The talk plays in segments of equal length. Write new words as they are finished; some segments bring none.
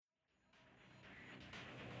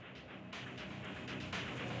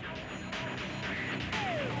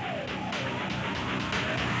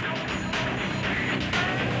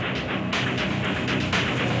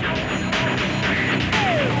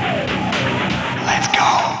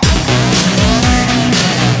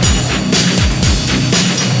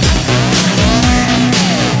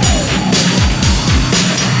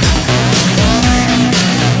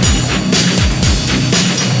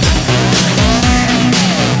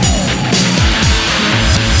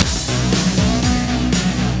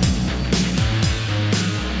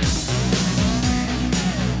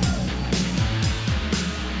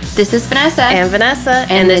This is Vanessa. And Vanessa.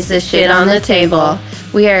 And this is Shit on the Table.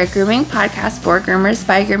 We are a grooming podcast for groomers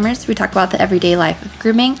by groomers. We talk about the everyday life of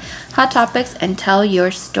grooming, hot topics, and tell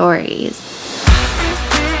your stories.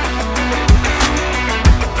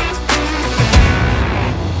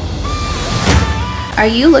 Are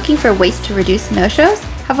you looking for ways to reduce no-shows?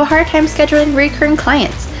 Have a hard time scheduling recurring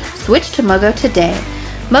clients? Switch to Mogo today.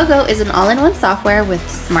 Mogo is an all-in-one software with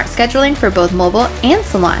smart scheduling for both mobile and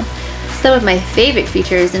salon. Some of my favorite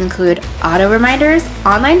features include auto reminders,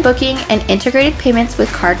 online booking, and integrated payments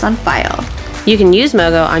with cards on file. You can use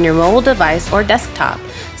Mogo on your mobile device or desktop.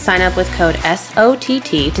 Sign up with code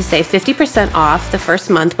SOTT to save 50% off the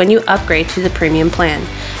first month when you upgrade to the premium plan.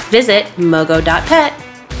 Visit mogo.pet.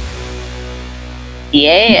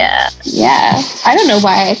 Yeah. I don't know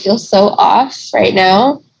why I feel so off right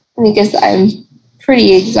now. I think because I'm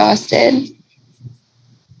pretty exhausted.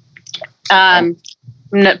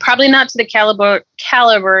 Probably not to the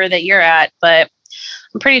caliber that you're at, but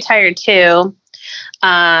I'm pretty tired too.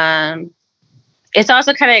 It's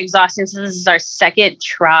also kind of exhausting since this is our second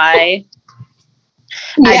try.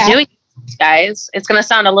 Doing it, guys. It's going to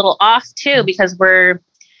sound a little off too because we're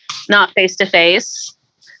not face to face.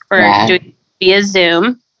 We're doing via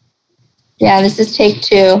Zoom. Yeah, this is take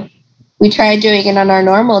 2. We tried doing it on our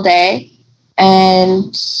normal day,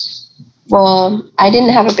 and I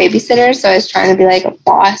didn't have a babysitter, so I was trying to be like a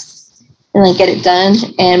boss and like get it done.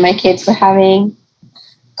 And my kids were having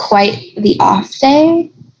quite the off day,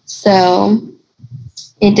 so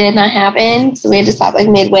it did not happen. So we had to stop like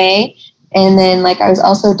midway. And then like I was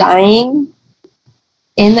also dying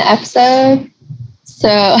in the episode,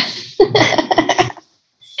 so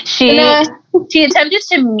she attempted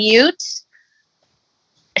to mute.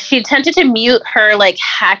 She attempted to mute her, like,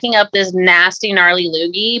 hacking up this nasty, gnarly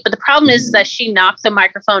loogie. But the problem is that she knocked the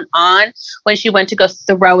microphone on when she went to go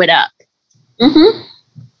throw it up. Mm-hmm.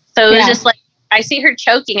 So it was just like, I see her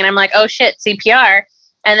choking, and I'm like, oh, shit, CPR.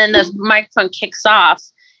 And then the microphone kicks off,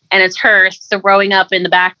 and it's her throwing up in the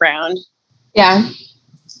background. Yeah.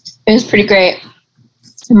 It was pretty great.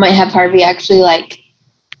 I might have Harvey actually, like,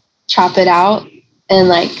 chop it out and,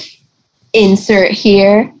 like, insert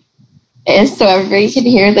here. And so everybody can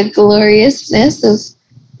hear the gloriousness of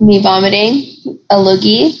me vomiting a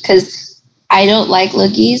loogie, because I don't like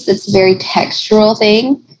loogies. It's a very textural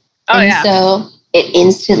thing. So it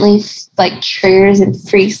instantly like triggers and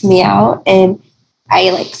freaks me out, and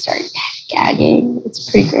I like start gagging.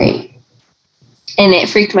 It's pretty great. And it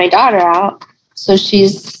freaked my daughter out. So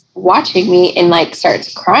she's watching me and like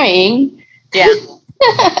starts crying. Yeah.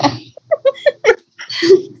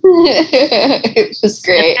 It was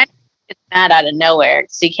great. It's mad out of nowhere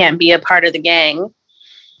because he can't be a part of the gang.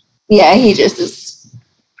 Yeah, he just is.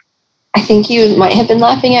 I think he might have been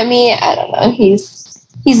laughing at me. I don't know. He's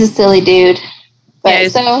a silly dude.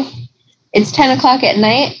 But so it's 10 o'clock at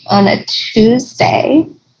night on a Tuesday,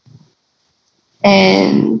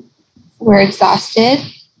 and we're exhausted.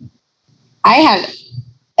 I had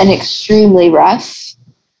an extremely rough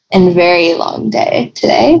and very long day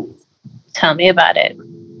today. Tell me about it.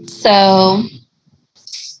 So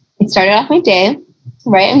it started off my day,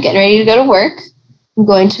 right? I'm getting ready to go to work. I'm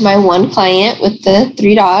going to my one client with the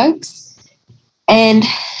 3 dogs. And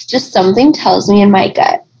just something tells me in my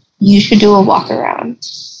gut, you should do a walk around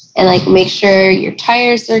and like make sure your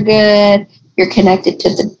tires are good. You're connected to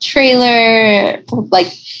the trailer.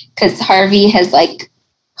 Like, because Harvey has like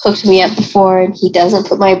hooked me up before and he doesn't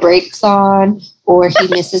put my brakes on, or he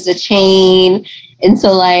misses a chain. And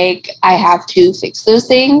so like I have to fix those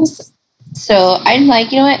things. So I'm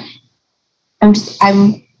like, you know what?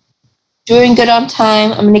 I'm doing good on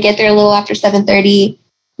time. I'm going to get there a little after 7:30.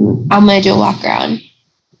 I'm going to do a walk around.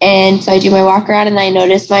 And so I do my walk around, and I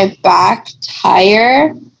notice my back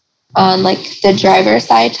tire on like the driver's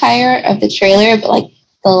side tire of the trailer, but like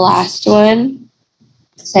the last one.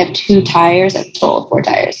 So I have 2 tires, I have total 4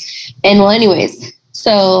 tires. And well, anyways,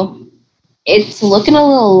 so it's looking a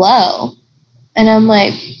little low. And I'm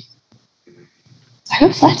like, do I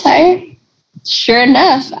have a flat tire? Sure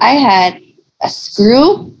enough, I had a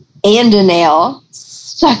screw and a nail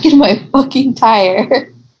stuck in my fucking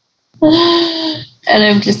tire. And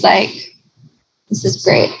I'm just like, this is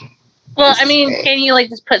great. Well, I mean, can you like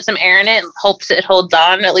just put some air in it and hope it holds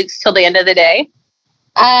on at least till the end of the day?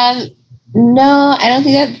 No, I don't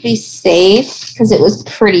think that would be safe because it was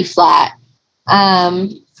pretty flat.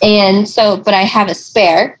 And so, but I have a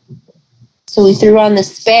spare. So we threw on the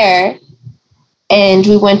spare, and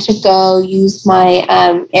we went to go use my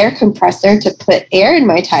air compressor to put air in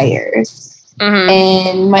my tires. Mm-hmm.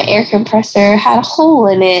 And my air compressor had a hole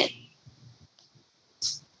in it.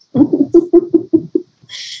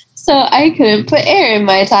 So I couldn't put air in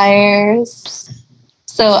my tires.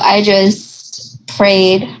 So I just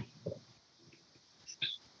prayed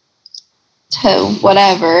to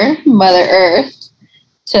whatever, Mother Earth,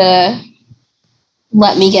 to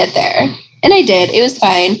let me get there. And I did. It was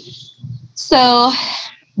fine. So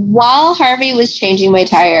while Harvey was changing my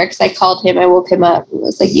tire, because I called him, I woke him up and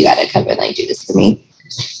was like, you got to come and like do this for me.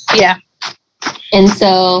 Yeah. And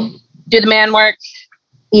so... do the man work.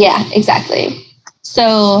 Yeah, exactly.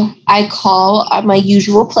 So I call my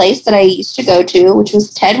usual place that I used to go to, which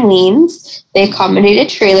was Ted Weens. They accommodated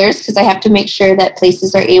trailers because I have to make sure that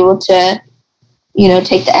places are able to, you know,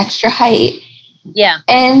 take the extra height. Yeah.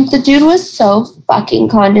 And the dude was so fucking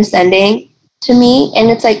condescending to me. And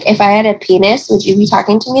it's like, if I had a penis, would you be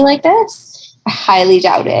talking to me like this? I highly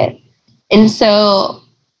doubt it. And so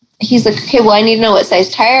he's like, okay, well, I need to know what size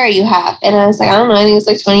tire you have. And I was like, I don't know. I think it's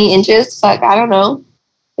like 20 inches. Fuck, I don't know.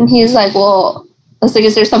 And he's like, well, I was like,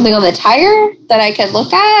 is there something on the tire that I can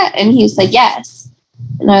look at? And he's like, yes.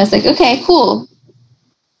 And I was like, okay, cool.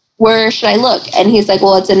 Where should I look? And he's like,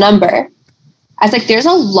 well, it's a number. I was like, there's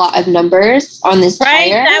a lot of numbers on this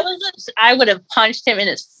tire. I would have punched him in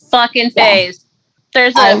his fucking face.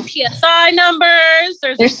 There's PSI numbers.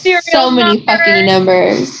 There's so many fucking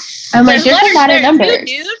numbers. I'm like, there's a lot of numbers.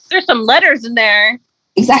 Dude. There's some letters in there.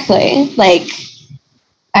 Exactly. Like,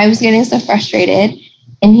 I was getting so frustrated.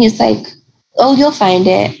 And he's like, oh, you'll find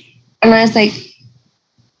it. And I was like,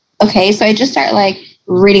 okay. So I just start like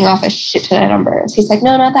reading off a shit ton of numbers. He's like,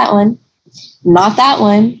 no, not that one. Not that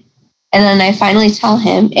one. And then I finally tell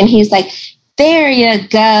him, and he's like, there you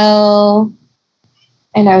go.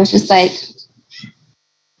 And I was just like,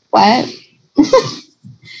 what?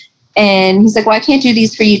 And he's like, well, I can't do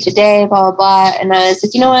these for you today, blah, blah, blah. And I was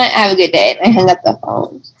like, you know what? Have a good day. And I hung up the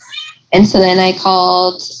phone. And so then I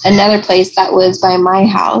called another place that was by my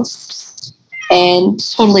house, and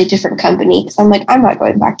totally different company. Because I'm like, I'm not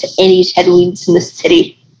going back to any Ted Weens in the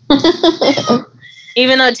city.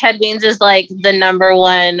 Even though Ted Weens is like the number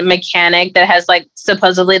one mechanic that has like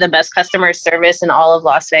supposedly the best customer service in all of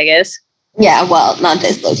Las Vegas. Yeah, well, not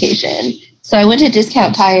this location. So I went to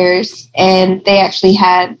Discount Tires, and they actually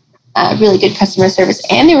had really good customer service,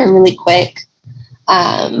 and they were really quick.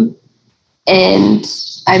 And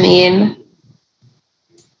I mean,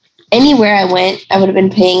 anywhere I went, I would have been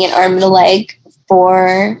paying an arm and a leg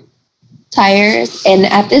for tires. And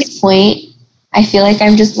at this point, I feel like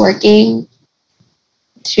I'm just working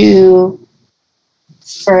to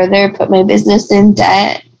further put my business in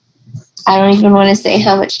debt. I don't even want to say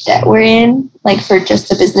how much debt we're in, like for just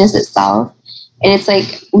the business itself. And it's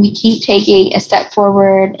like we keep taking a step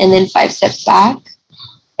forward and then 5 steps back,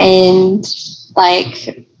 and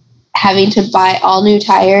like having to buy all new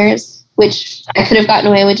tires, which I could have gotten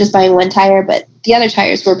away with just buying one tire, but the other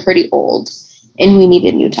tires were pretty old and we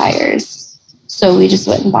needed new tires. So we just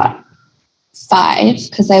went and bought 5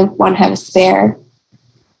 because I want to have a spare.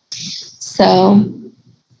 So,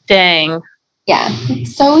 dang. Yeah.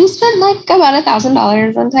 So we spent like about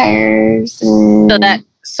 $1,000 on tires. And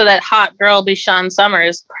so that hot girl Bishon Summer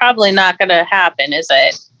is probably not going to happen, is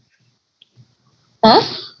it? Huh?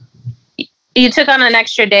 You took on an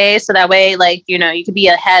extra day so that way, like, you know, you could be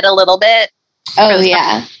ahead a little bit. Oh,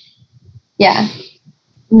 yeah. Yeah.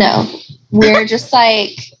 No. We're just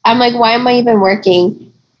like, I'm like, why am I even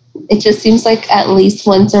working? It just seems like at least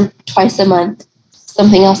once or twice a month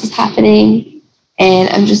something else is happening, and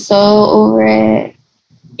I'm just so over it.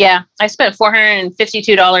 Yeah, I spent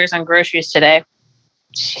 $452 on groceries today.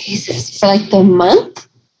 Jesus, for like the month?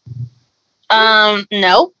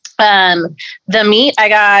 No. The meat, I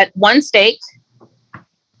got 1 steak,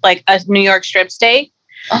 like a New York strip steak.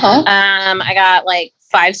 Uh-huh. I got like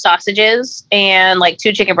 5 sausages and like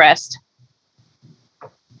 2 chicken breasts.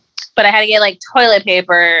 But I had to get like toilet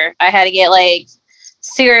paper. I had to get like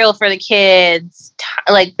cereal for the kids,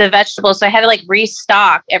 like the vegetables. So I had to like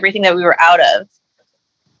restock everything that we were out of.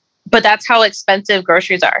 But that's how expensive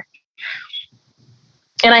groceries are.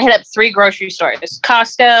 And I hit up 3 grocery stores: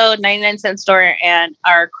 Costco, 99-cent store, and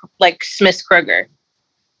our like Smith's Kroger.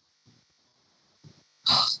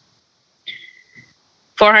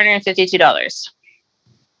 $452.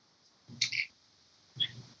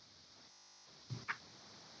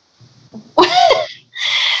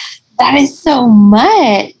 That is so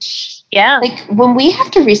much. Yeah. Like when we have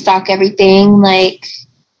to restock everything, like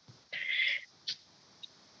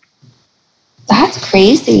that's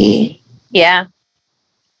crazy. Yeah.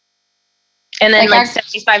 And then like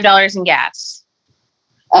 $75 in gas.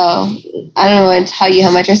 Oh, I don't know how to tell you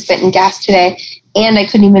how much I spent in gas today. And I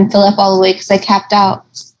couldn't even fill up all the way because I capped out.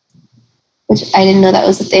 Which I didn't know that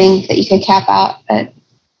was a thing that you could cap out, but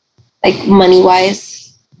like money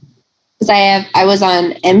wise. because I was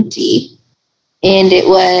on empty, and it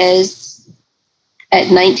was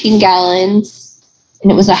at 19 gallons,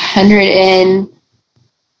 and it was $105.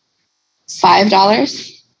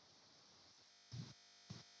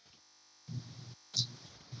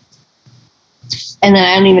 And then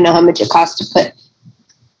I don't even know how much it cost to put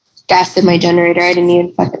gas in my generator. I didn't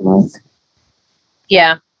even fucking look.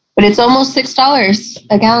 Yeah. But it's almost $6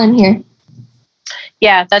 a gallon here.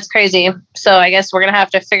 Yeah, that's crazy. So I guess we're going to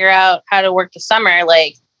have to figure out how to work the summer.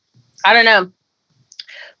 Like, I don't know.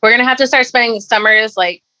 We're going to have to start spending the summers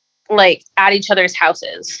like at each other's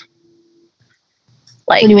houses.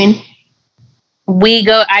 Like, what do you mean?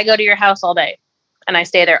 I go to your house all day and I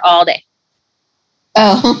stay there all day.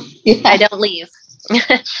 Oh, yeah. I don't leave.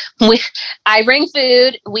 I bring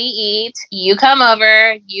food, we eat, you come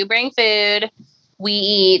over, you bring food, we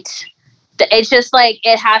eat. It's just like,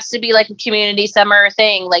 it has to be like a community summer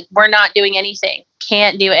thing. Like, we're not doing anything.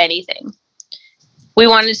 Can't do anything. We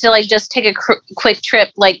wanted to like just take a quick trip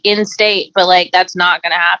like in state, but like that's not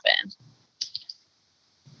going to happen.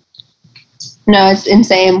 No, it's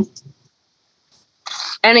insane.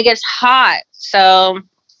 And it gets hot. So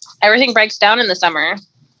everything breaks down in the summer.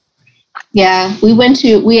 Yeah, we put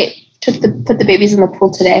the babies in the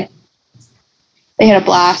pool today. They had a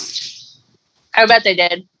blast. I bet they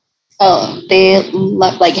did. Oh, they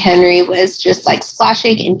loved, like Henry was just like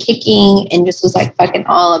splashing and kicking and just was like fucking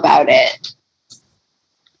all about it.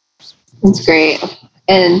 It's great.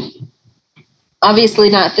 And obviously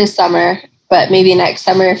not this summer, but maybe next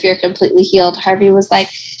summer if you're completely healed. Harvey was like,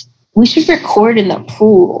 we should record in the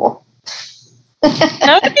pool.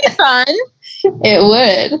 That would be fun. It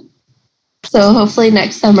would. So hopefully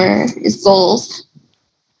next summer is goals.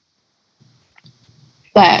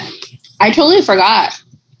 But I totally forgot.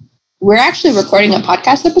 We're actually recording a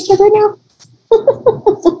podcast episode right now.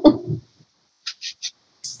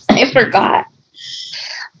 I forgot.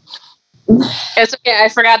 It's okay. I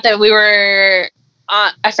forgot that we were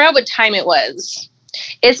I forgot what time it was.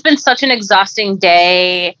 It's been such an exhausting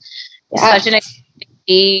day. Yeah. Such an exhausting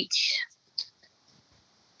week.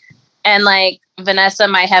 And like Vanessa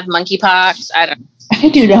might have monkeypox. I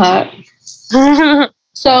do not.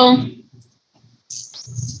 So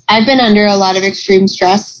I've been under a lot of extreme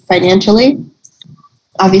stress financially.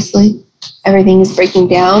 Obviously, everything is breaking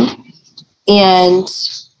down. And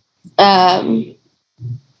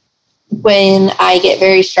when I get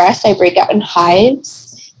very stressed, I break out in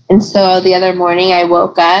hives. And so the other morning I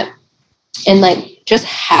woke up and like just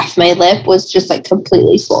half my lip was just like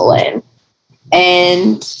completely swollen.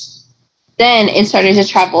 And then it started to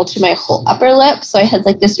travel to my whole upper lip. So I had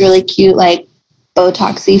like this really cute, like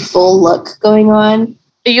Botoxy full look going on.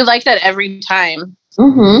 You like that every time.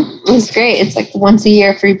 Mm-hmm. It was great. It's like once a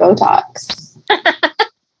year free Botox.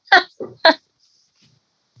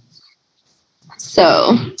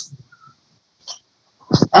 So,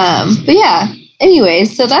 but yeah,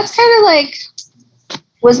 anyways, so that's kind of like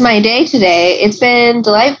was my day today. It's been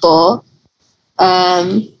delightful.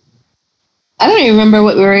 I don't even remember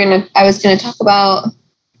what I was going to talk about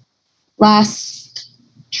last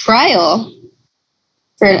trial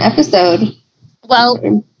for an episode.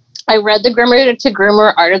 Well, I read the Groomer to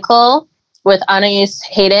Groomer article with Anais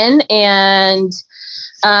Hayden, and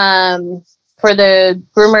for the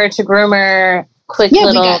Groomer to Groomer quick little...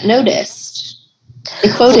 we got noticed.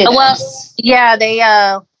 They quoted us. Yeah, they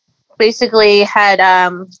basically had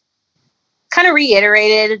kind of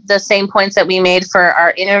reiterated the same points that we made for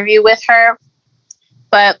our interview with her.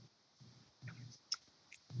 But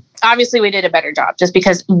obviously we did a better job just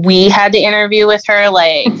because we had the interview with her.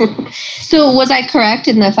 Like, so was I correct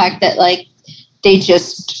in the fact that like they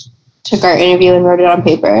just took our interview and wrote it on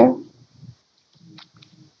paper?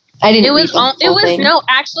 I didn't. No,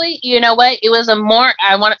 actually, you know what? It was a more,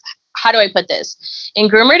 how do I put this? In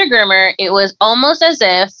Groomer to Groomer, it was almost as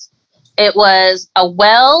if it was a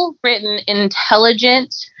well-written,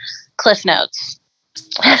 intelligent Cliff Notes.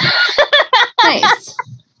 Nice.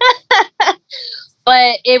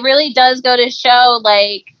 But it really does go to show,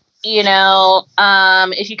 like, you know,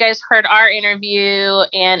 if you guys heard our interview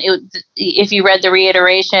and if you read the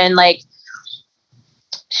reiteration, like,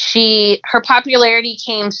 her popularity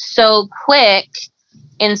came so quick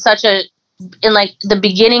in like the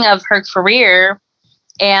beginning of her career,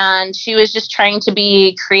 and she was just trying to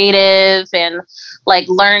be creative and like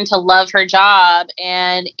learn to love her job,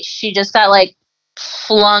 and she just got like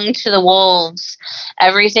flung to the wolves.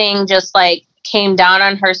 Everything just like came down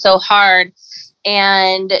on her so hard,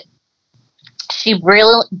 and she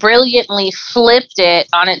brilliantly flipped it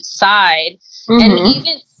on its side. Mm-hmm.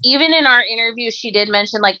 And even in our interview, she did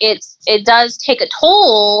mention like it does take a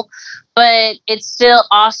toll, but it still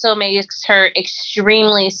also makes her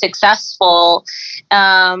extremely successful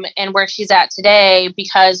and where she's at today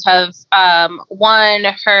because of one,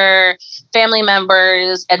 her family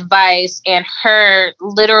members' advice and her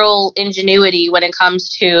literal ingenuity when it comes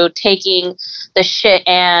to taking the shit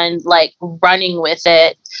and like running with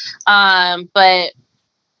it. But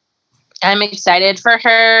I'm excited for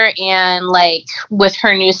her, and like with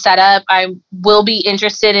her new setup, I will be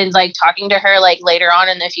interested in like talking to her like later on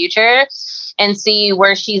in the future and see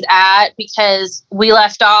where she's at, because we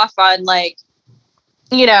left off on like,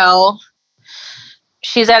 you know,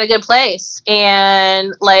 she's at a good place,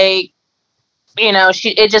 and like, you know,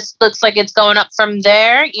 it just looks like it's going up from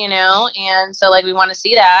there, you know, and so like we want to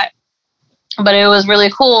see that. But it was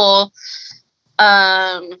really cool.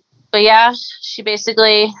 But yeah, she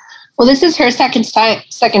basically. Well, this is her second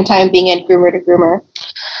time being in Groomer to Groomer.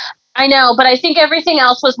 I know, but I think everything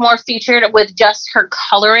else was more featured with just her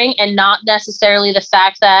coloring and not necessarily the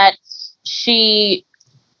fact that she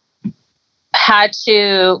had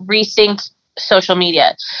to rethink social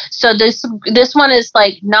media. So this one is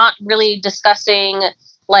like not really discussing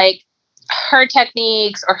like her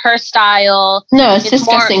techniques or her style. No, it's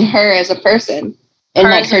discussing her as a person and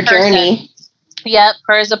like her journey. Yep,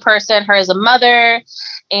 her as a person, her as a mother,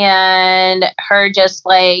 and her just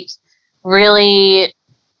like really,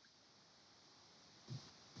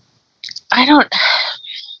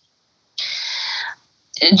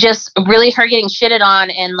 just really her getting shitted on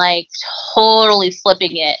and like totally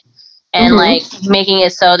flipping it and like making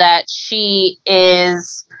it so that she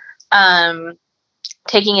is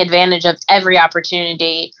taking advantage of every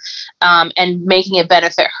opportunity and making it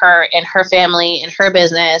benefit her and her family and her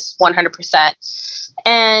business 100%.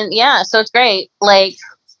 And yeah, so it's great. Like,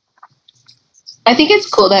 I think it's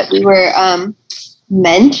cool that we were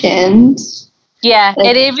mentioned. Yeah,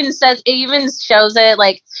 like, it even shows it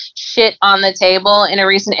like shit on the table in a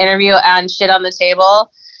recent interview on shit on the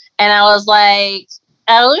table. And I was like,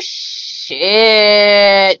 oh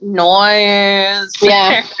shit, noise.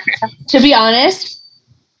 Yeah. To be honest,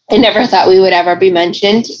 I never thought we would ever be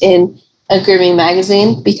mentioned in a grooming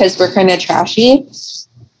magazine because we're kind of trashy.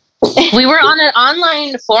 We were on an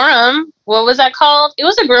online forum. What was that called? It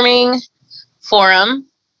was a grooming forum.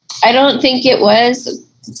 I don't think it was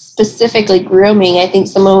specifically grooming. I think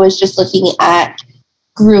someone was just looking at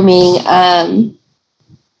grooming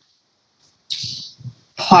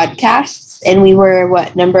podcasts, and we were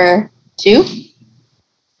number 2?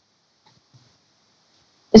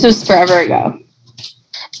 This was forever ago.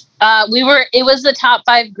 It was the top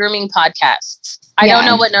 5 grooming podcasts. I don't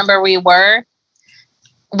know what number we were.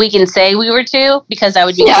 We can say we were 2 because that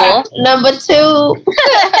would be cool. Number 2.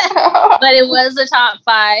 But it was the top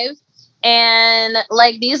 5. And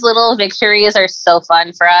like these little victories are so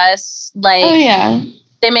fun for us. Like, oh yeah,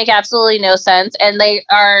 they make absolutely no sense, and they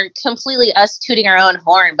are completely us tooting our own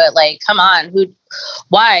horn. But like, come on,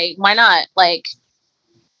 why not? Like,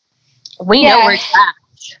 we know we're trash.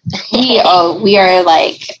 we are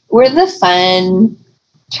like, we're the fun,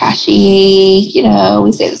 trashy. You know,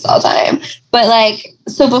 we say this all the time. But like,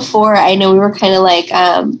 so before, I know we were kind of like.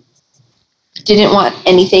 Didn't want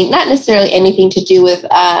anything, not necessarily anything to do with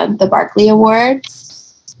the Barkley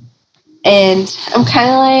Awards. And I'm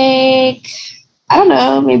kind of like, I don't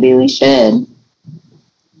know, maybe we should.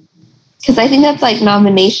 Because I think that's like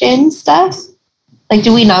nomination stuff. Like,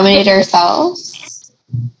 do we nominate ourselves?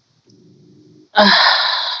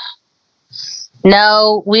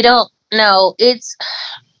 No, we don't. No, it's...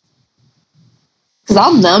 Because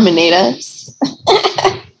I'll nominate us.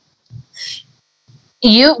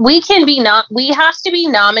 We have to be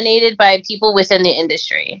nominated by people within the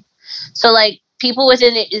industry. So like people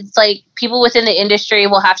within the industry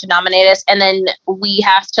will have to nominate us, and then we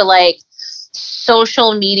have to like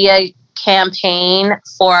social media campaign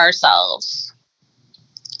for ourselves.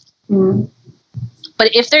 But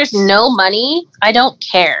if there's no money, I don't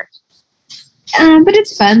care. But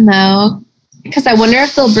it's fun though, because I wonder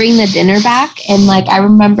if they'll bring the dinner back. And like, I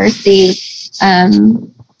remember seeing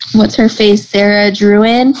what's her face, Sarah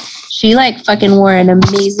Druin. She like fucking wore an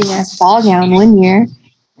amazing ass ball gown one year.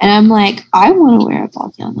 And I'm like, I want to wear a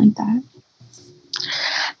ball gown like that.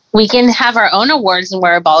 We can have our own awards and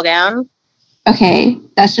wear a ball gown. Okay,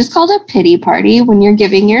 that's just called a pity party when you're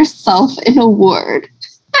giving yourself an award.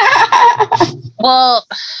 Well,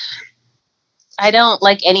 I don't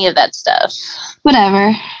like any of that stuff.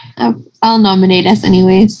 Whatever. I'll nominate us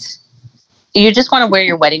anyways. You just want to wear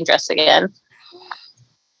your wedding dress again.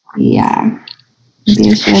 Yeah.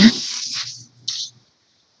 Maybe I should.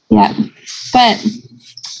 Yeah. But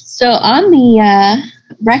so on the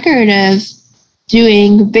record of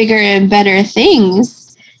doing bigger and better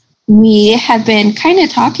things, we have been kind of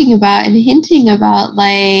talking about and hinting about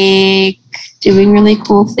like doing really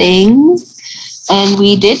cool things. And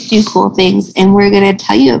we did do cool things, and we're going to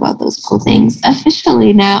tell you about those cool things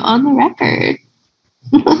officially now on the record.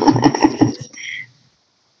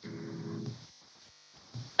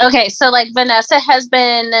 Okay, so like Vanessa has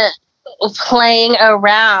been playing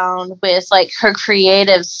around with like her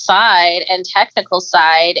creative side and technical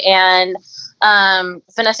side, and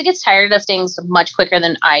Vanessa gets tired of things much quicker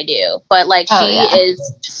than I do. But like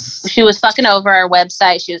she was fucking over our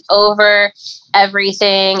website. She was over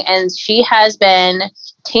everything, and she has been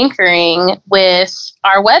tinkering with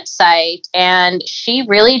our website, and she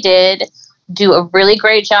really did do a really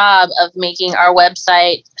great job of making our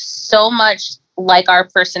website so much like our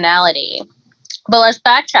personality. But let's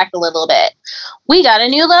backtrack a little bit. We got a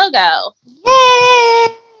new logo.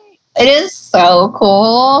 Yay! It is so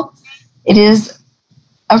cool. It is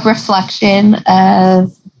a reflection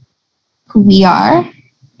of who we are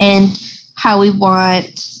and how we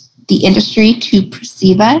want the industry to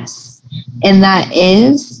perceive us. And that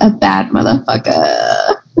is a bad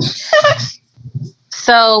motherfucker.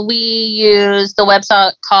 So we use the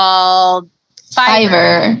website called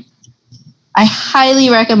Fiverr. I highly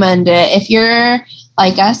recommend it. If you're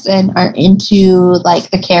like us and are into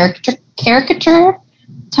like the caricature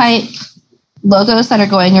type logos that are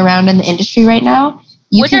going around in the industry right now,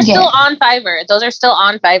 which are still on Fiverr. Those are still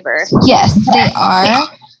on Fiverr. Yes, they are.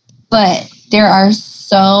 But there are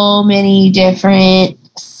so many different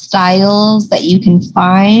styles that you can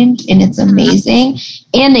find, and it's amazing.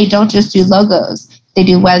 And they don't just do logos. They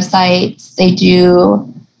do websites. They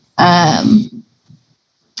do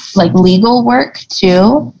like legal work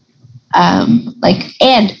too. And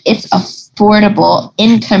it's affordable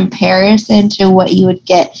in comparison to what you would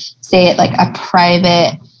get, say, at like a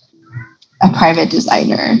private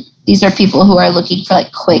designer. These are people who are looking for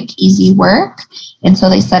like quick, easy work. And so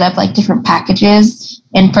they set up like different packages,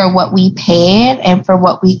 and for what we paid and for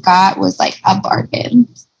what we got was like a bargain.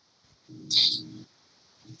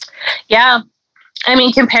 Yeah. I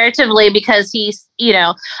mean, comparatively, because he's,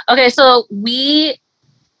 okay, so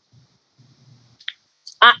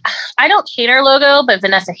I don't hate our logo, but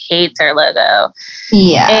Vanessa hates our logo.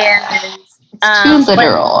 Yeah. And it's too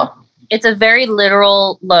literal. It's a very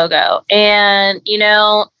literal logo. And,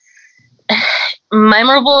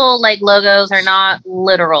 memorable like logos are not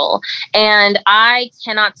literal. And I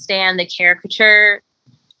cannot stand the caricature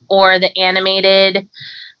or the animated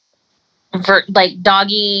like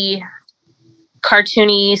doggy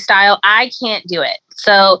cartoony style. I can't do it.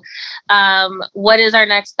 So what is our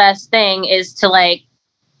next best thing is to like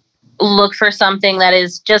look for something that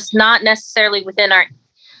is just not necessarily within our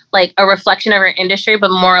like a reflection of our industry,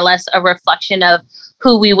 but more or less a reflection of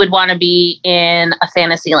who we would want to be in a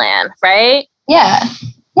fantasy land, right? Yeah,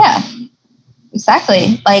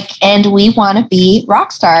 exactly. Like, and we want to be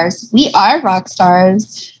rock stars. We are rock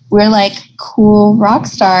stars. We're like cool rock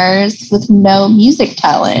stars with no music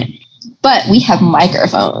talent, but we have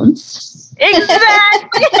microphones.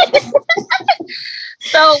 Exactly.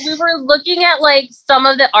 So we were looking at like some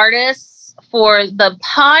of the artists for the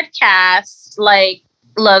podcast, like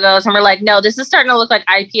logos, and we're like, no, this is starting to look like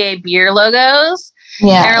IPA beer logos.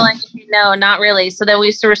 Yeah. And we're like, no, not really. So then we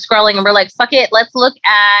were scrolling and we're like, fuck it, let's look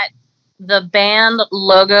at the band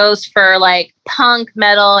logos for like punk,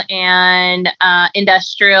 metal, and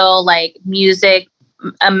industrial like music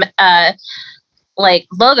like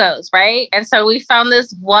logos, right? And so we found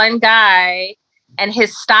this one guy, and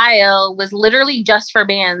his style was literally just for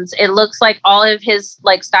bands. It looks like all of his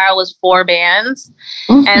like style was for bands.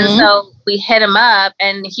 Mm-hmm. And so we hit him up,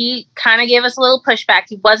 and he kind of gave us a little pushback.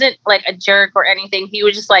 He wasn't like a jerk or anything. He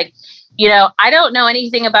was just like, I don't know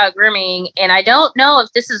anything about grooming, and I don't know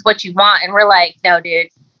if this is what you want. And we're like, no, dude.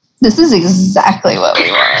 This is exactly what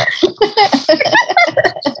we want.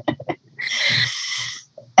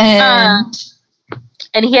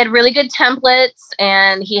 And he had really good templates,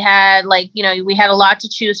 and he had like, we had a lot to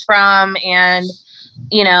choose from, and,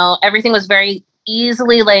 everything was very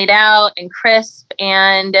easily laid out and crisp.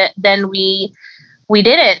 And then we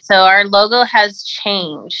did it. So our logo has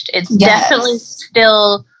changed. It's definitely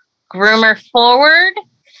still groomer forward,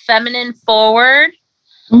 feminine forward.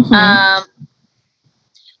 Mm-hmm.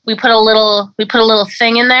 We put a little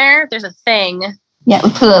thing in there. There's a thing. Yeah, we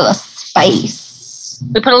put a little spice.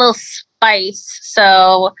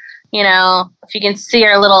 So, if you can see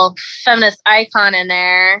our little feminist icon in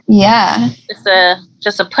there. Yeah.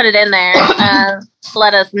 Just to put it in there,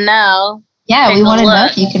 let us know. Yeah, we want to know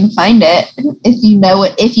if you can find it. If you know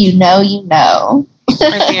it, you know.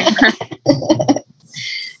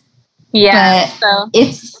 Yeah. But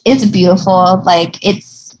it's beautiful. Like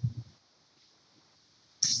it's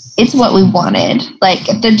it's what we wanted. Like,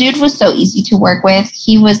 the dude was so easy to work with.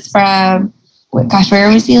 He was from,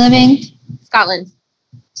 where was he living? Scotland.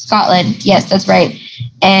 Yes, that's right.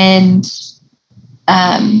 And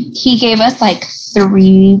he gave us like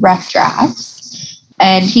 3 rough drafts,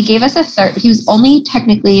 and he gave us a third. He was only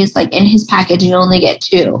technically, is like in his package, you only get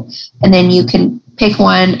 2, and then you can pick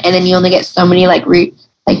one, and then you only get so many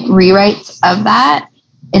rewrites of that.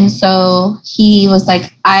 And so he was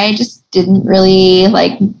like, I just didn't really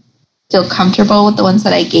like feel comfortable with the ones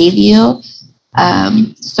that I gave you.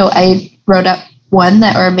 So I wrote up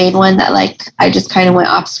made one that like I just kind of went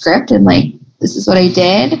off script and like, this is what I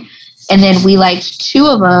did. And then we liked 2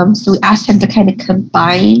 of them. So we asked him to kind of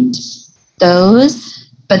combine those,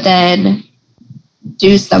 but then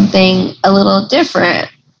do something a little different.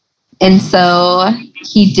 And so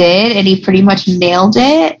he did, and he pretty much nailed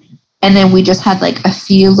it. And then we just had like a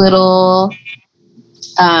few little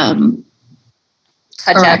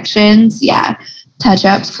corrections. Yeah.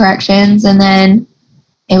 Touch-ups, corrections. And then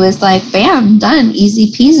it was like, bam, done.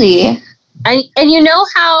 Easy peasy. And you know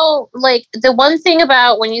how, like, the one thing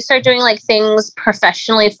about when you start doing like things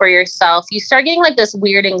professionally for yourself, you start getting like this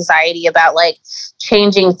weird anxiety about like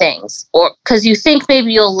changing things, or because you think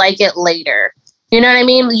maybe you'll like it later. You know what I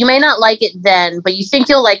mean? You may not like it then, but you think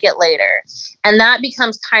you'll like it later. And that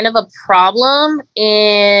becomes kind of a problem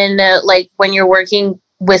in like when you're working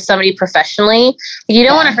with somebody professionally. You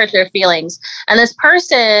don't want to hurt their feelings. And this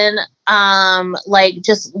person like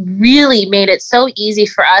just really made it so easy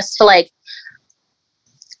for us to like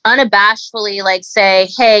unabashedly like say,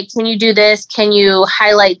 hey, can you do this? Can you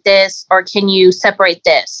highlight this? Or can you separate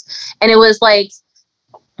this? And it was like,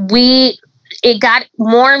 it got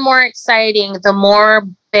more and more exciting the more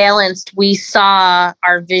balanced we saw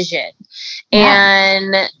our vision. Yeah.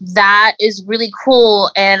 And that is really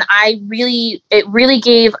cool. And it really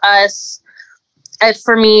gave us,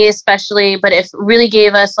 for me especially, but it really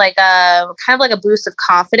gave us like a kind of like a boost of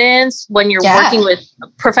confidence when you're working with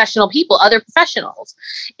professional people, other professionals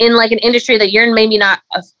in like an industry that you're maybe not,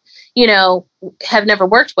 have never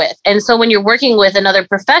worked with. And so when you're working with another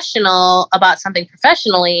professional about something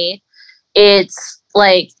professionally, it's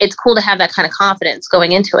like, it's cool to have that kind of confidence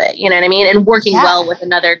going into it. You know what I mean? And working well with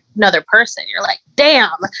another person. You're like,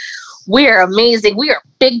 damn, we're amazing. We are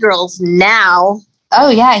big girls now. Oh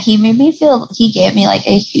yeah. He gave me like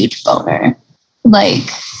a huge boner. Like,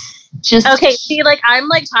 just. Okay. See, like, I'm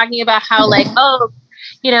like talking about how like, oh,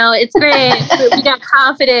 it's great. We got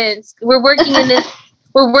confidence. We're working to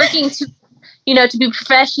be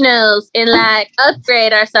professionals and like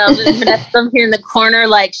upgrade ourselves. And Vanessa's here in the corner,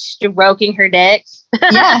 like stroking her dick.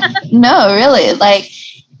 Yeah, no, really. Like,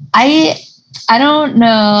 I don't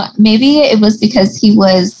know. Maybe it was because he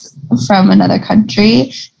was from another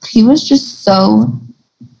country. He was just so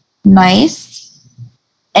nice.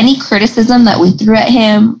 Any criticism that we threw at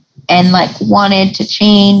him and like wanted to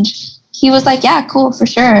change, he was like, yeah, cool, for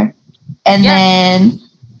sure. And then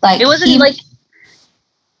like, it wasn't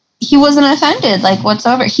he wasn't offended, like,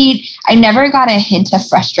 whatsoever. I never got a hint of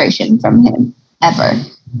frustration from him, ever.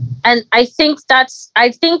 And I think that's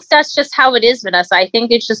just how it is, Vanessa. I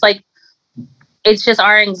think it's just like, it's just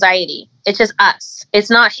our anxiety. It's just us.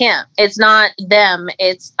 It's not him. It's not them.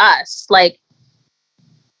 It's us. Like,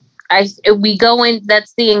 we go in,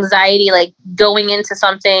 that's the anxiety, like going into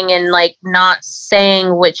something and like not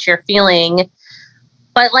saying what you're feeling.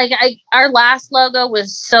 But like our last logo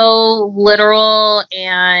was so literal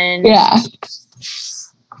and it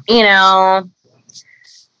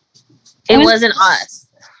wasn't us.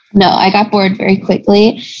 No, I got bored very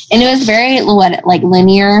quickly, and it was very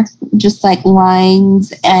linear, just like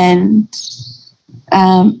lines and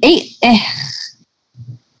and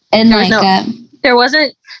there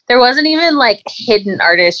wasn't even like hidden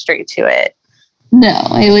artistry to it. No,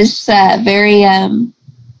 it was very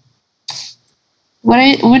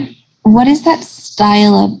What is that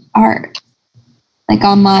style of art? Like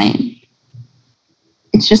online?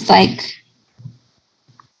 It's just like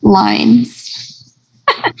lines.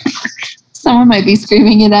 Someone might be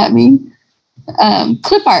screaming it at me.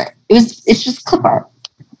 Clip art. It's just clip art.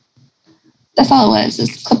 That's all it was,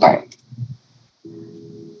 is clip art.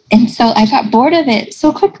 And so I got bored of it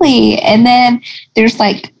so quickly. And then there's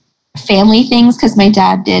like family things, because my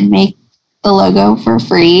dad did make the logo for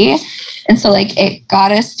free. And so like it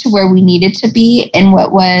got us to where we needed to be in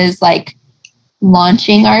what was like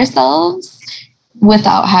launching ourselves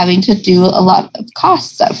without having to do a lot of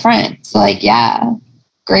costs up front. So like, yeah,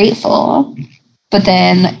 grateful. But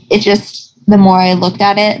then it just, the more I looked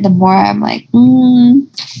at it, the more I'm like,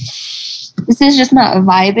 this is just not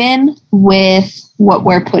vibing with what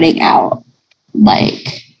we're putting out.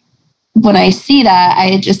 Like, when I see that,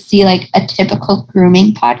 I just see like a typical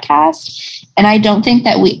grooming podcast. And I don't think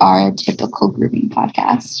that we are a typical grooming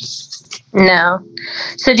podcast. No.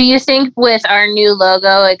 So do you think with our new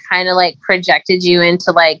logo, it kind of like projected you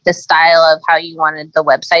into like the style of how you wanted the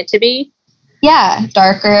website to be? Yeah,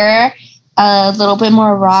 darker, a little bit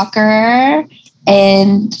more rocker.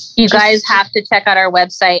 And you guys have to check out our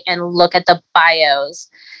website and look at the bios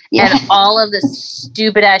and all of the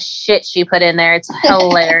stupid ass shit she put in there. It's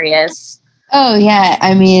hilarious. Oh, yeah.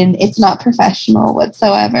 I mean, it's not professional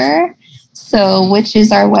whatsoever. So, which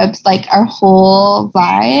is our our whole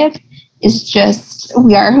vibe is just,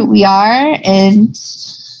 we are who we are. And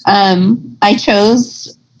I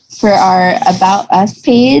chose for our About Us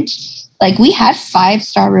page, like we had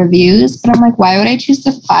 5-star reviews, but I'm like, why would I choose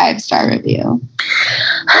the 5-star review?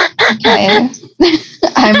 Okay.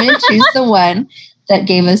 I'm going to choose the one that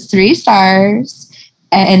gave us 3 stars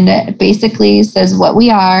and basically says what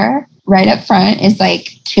we are right up front is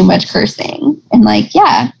like too much cursing. And like,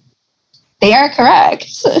 yeah, they are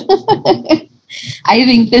correct. I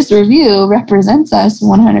think this review represents us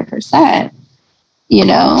 100%, you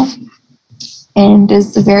know, and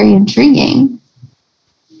is very intriguing.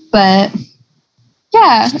 But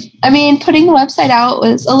yeah, I mean, putting the website out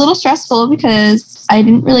was a little stressful because I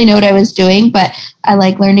didn't really know what I was doing, but I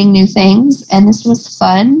like learning new things and this was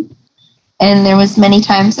fun. And there was many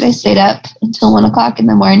times that I stayed up until 1:00 in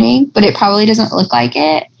the morning, but it probably doesn't look like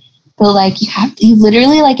it. But like you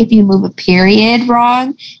literally, like if you move a period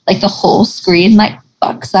wrong, like the whole screen like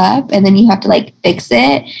fucks up and then you have to like fix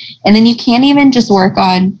it. And then you can't even just work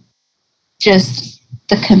on just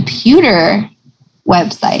the computer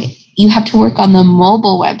website. You have to work on the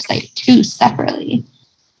mobile website too separately.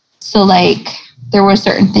 So like there were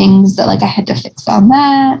certain things that like I had to fix on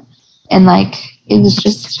that. And like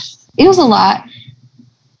it was a lot.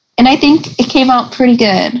 And I think it came out pretty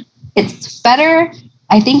good. It's better,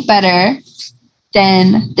 I think better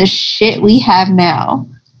than the shit we have now,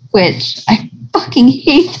 which I fucking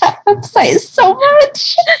hate that website so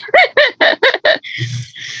much.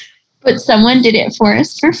 But someone did it for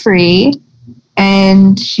us for free.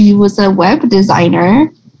 And she was a web designer.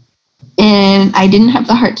 And I didn't have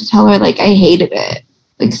the heart to tell her, like, I hated it,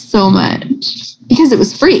 like, so much. Because it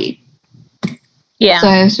was free. Yeah. So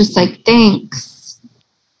I was just like, thanks.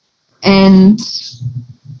 And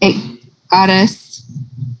it got us,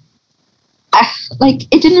 like,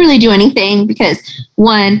 it didn't really do anything because,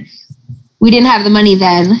 one, we didn't have the money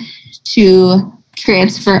then to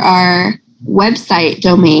transfer our website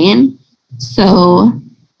domain. So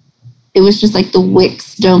it was just like the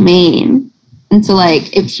Wix domain. And so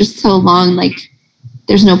like, it was just so long, like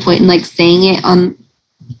there's no point in like saying it on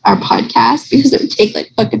our podcast because it would take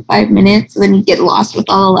like fucking 5 minutes and then you get lost with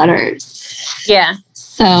all the letters. Yeah.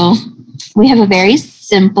 So we have a very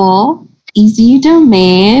simple, easy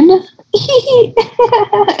domain.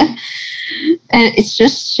 And it's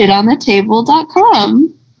just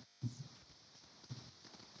shitonthetable.com.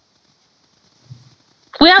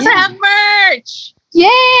 We also have merch.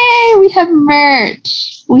 Yay! We have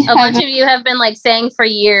merch. A bunch of you have been like saying for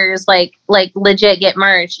years, like legit get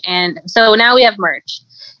merch, and so now we have merch.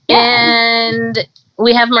 Yeah. And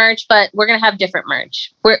we have merch, but we're gonna have different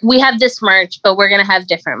merch. We have this merch, but we're gonna have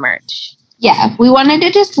different merch. Yeah, we wanted to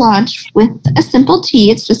just launch with a simple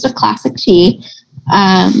tee. It's just a classic tee.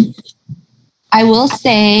 I will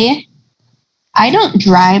say, I don't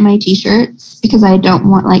dry my t-shirts because I don't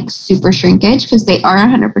want like super shrinkage because they are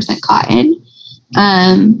 100% cotton.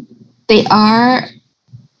 I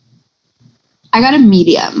got a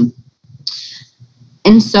medium.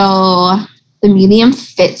 And so the medium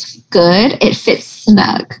fits good. It fits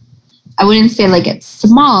snug. I wouldn't say like it's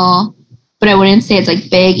small, but I wouldn't say it's like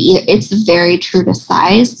big either. It's very true to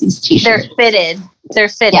size, these t-shirts. They're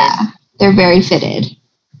fitted. Yeah, they're very fitted.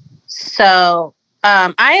 So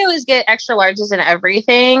I always get extra larges in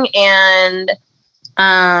everything. And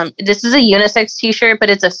this is a unisex t-shirt, but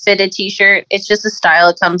it's a fitted t-shirt. It's just the style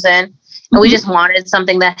it comes in. And we just wanted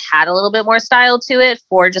something that had a little bit more style to it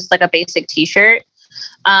for just like a basic t-shirt.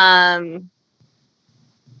 Yeah,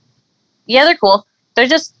 they're cool. They're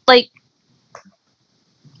just like,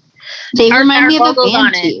 they remind me of a band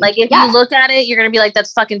on it. Like if you look at it, you're going to be like,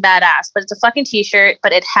 that's fucking badass. But it's a fucking t-shirt,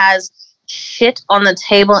 but it has shit on the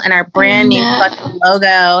table and our brand new fucking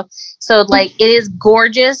logo. So like it is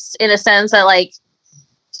gorgeous in a sense that like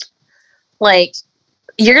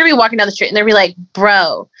you're going to be walking down the street and they'll be like,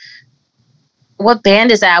 bro, what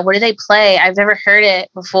band is that? Where do they play? I've never heard it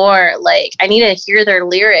before. Like, I need to hear their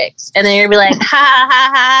lyrics. And then you're going to be like, ha,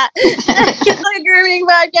 ha, ha. It's a grooming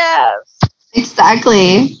podcast.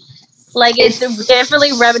 Exactly. Like it's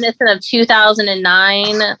definitely reminiscent of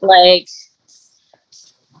 2009, like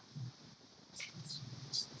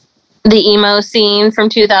the emo scene from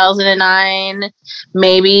 2009.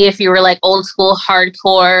 Maybe if you were like old school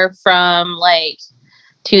hardcore from like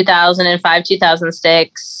 2005,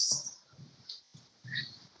 2006.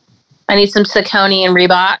 I need some Saucony and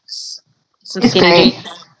Reeboks. Some skinny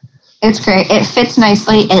jeans. It's great. It fits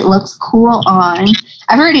nicely. It looks cool on.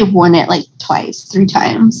 I've already worn it like 3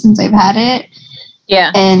 times since I've had it.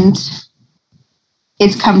 Yeah. And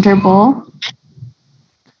it's comfortable.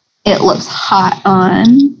 It looks hot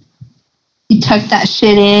on. You tuck that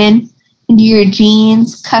shit into your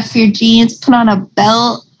jeans, cuff your jeans, put on a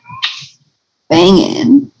belt.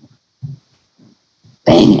 Bangin'.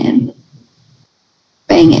 Bangin'.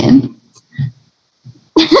 Bangin'.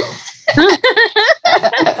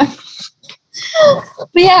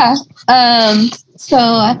 But yeah,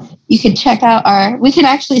 so you could check out we can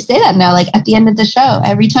actually say that now, like at the end of the show,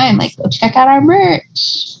 every time, like go check out our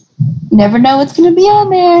merch. You never know what's going to be on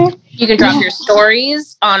there. You can drop your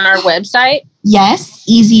stories on our website. Yes,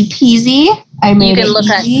 easy peasy.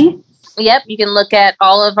 You can look at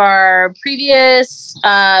all of our previous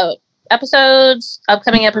episodes,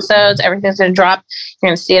 upcoming episodes. Everything's going to drop. You're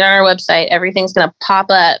going to see it on our website. Everything's going to pop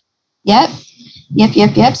up. Yep.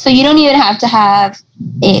 So you don't even have to have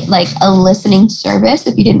a listening service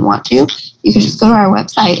if you didn't want to. You can just go to our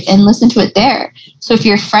website and listen to it there. So if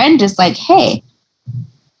your friend is like, hey,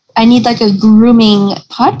 I need like a grooming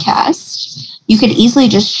podcast, you could easily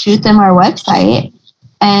just shoot them our website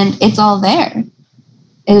and it's all there.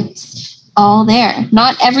 It's all there.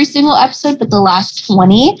 Not every single episode, but the last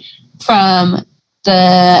 20 from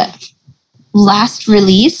the last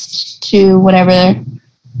released to whatever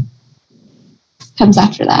comes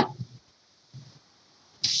after that.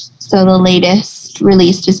 So the latest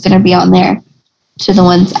released is going to be on there to the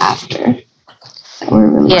ones after that were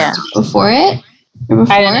released before it.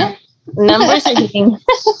 I don't know. Numbers are getting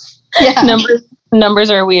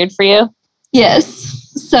numbers are weird for you. Yes.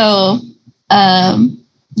 So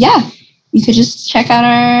you could just check out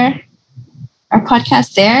our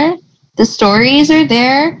podcast there. The stories are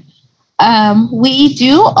there. We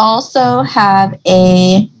do also have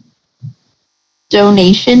a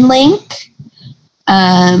donation link.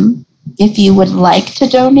 If you would like to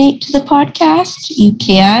donate to the podcast, you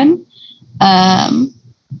can.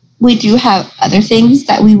 We do have other things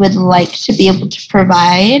that we would like to be able to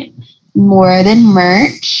provide more than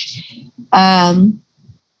merch.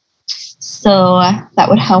 So that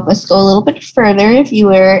would help us go a little bit further if you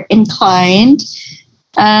were inclined.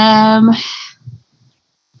 That's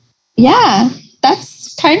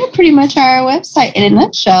kind of pretty much our website in a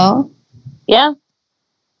nutshell. Yeah.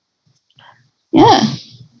 Yeah.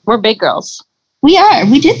 We're big girls. We are.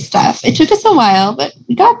 We did stuff. It took us a while, but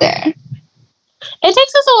we got there. It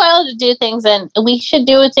takes us a while to do things, and we should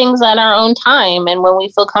do things at our own time and when we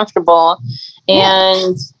feel comfortable.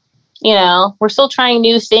 And, we're still trying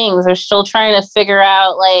new things. We're still trying to figure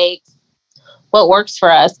out, like, what works for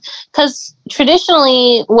us. Because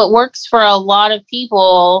traditionally, what works for a lot of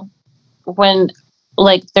people when,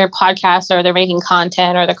 like, they're podcasts or they're making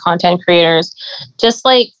content or they're content creators, just,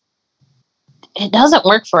 like, it doesn't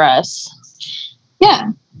work for us.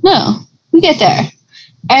 Yeah. No, we get there.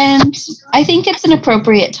 And I think it's an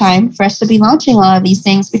appropriate time for us to be launching a lot of these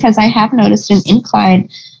things because I have noticed an incline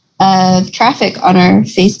of traffic on our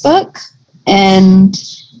Facebook and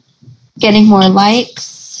getting more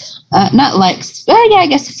likes. Not likes. Well, I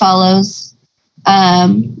guess follows.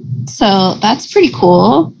 So that's pretty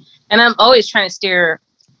cool. And I'm always trying to steer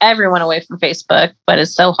everyone away from Facebook, but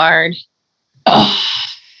it's so hard. Oh,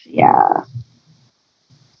 yeah.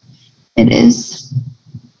 It is.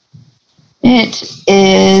 It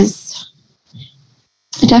is.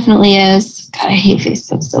 It definitely is. God, I hate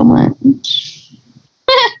Facebook so much.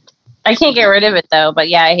 I can't get rid of it though, but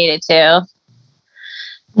yeah, I hate it too.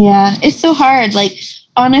 Yeah, it's so hard. Like,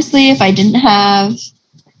 honestly, if I didn't have,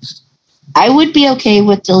 I would be okay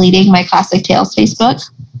with deleting my Classic Tales Facebook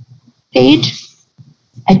page.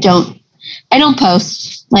 I don't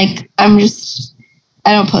post. Like, I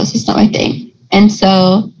don't post. It's not my thing. And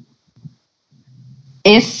so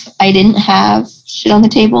if I didn't have shit on the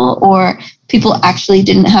table or people actually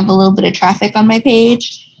didn't have a little bit of traffic on my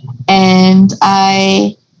page and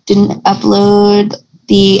I didn't upload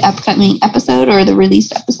the upcoming episode or the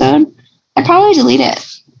released episode, I'd probably delete it.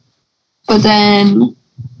 But then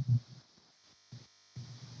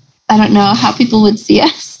I don't know how people would see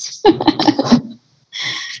us.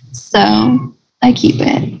 So I keep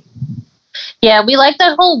it. Yeah, we like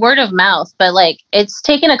that whole word of mouth, but like it's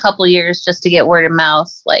taken a couple years just to get word of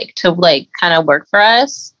mouth like to like kind of work for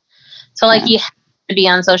us. So like you have to be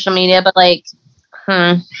on social media, but like,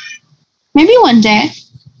 maybe one day.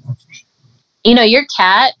 You know, your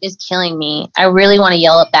cat is killing me. I really want to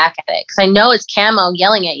yell it back at it because I know it's Camo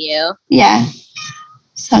yelling at you. Yeah.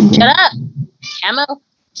 Shut up, Camo.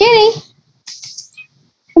 Kitty.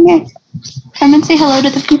 Come here. Come and say hello to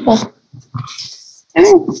the people. Come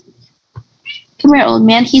here. Come here, old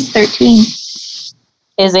man. He's 13.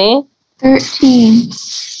 Is he? 13.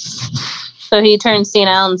 So he turns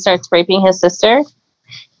senile and starts raping his sister?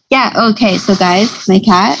 Yeah, okay. So guys, my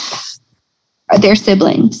cat, they're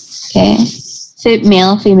siblings, okay?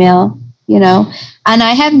 Male, female, you know. And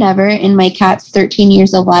I have never, in my cat's 13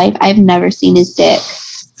 years of life, I've never seen his dick.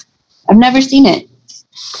 I've never seen it.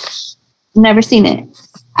 Never seen it.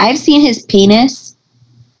 I've seen his penis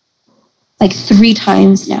like 3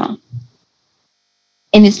 times now.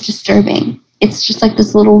 And it's disturbing. It's just like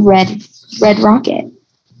this little red rocket.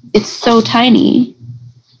 It's so tiny.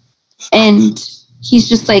 And he's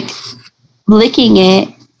just like licking it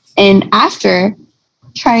and after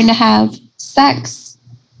trying to have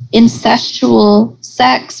incestual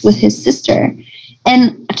sex with his sister.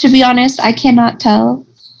 And to be honest, I cannot tell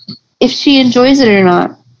if she enjoys it or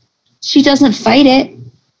not. She doesn't fight it.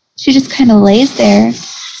 She just kind of lays there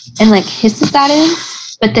and like hisses at him.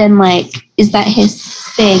 But then like, is that his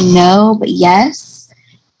saying no, but yes?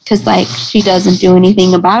 Because like she doesn't do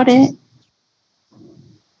anything about it.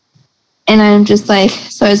 And I'm just like,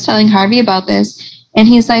 so I was telling Harvey about this and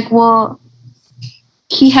he's like, well,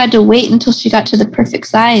 he had to wait until she got to the perfect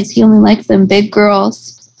size. He only likes them big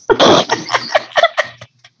girls.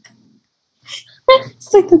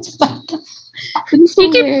 It's like, that's fucked up.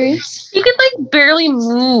 She could like barely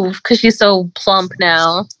move because she's so plump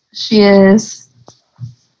now. She is.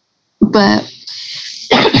 But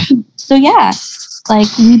so yeah, like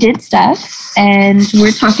we did stuff and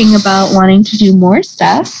we're talking about wanting to do more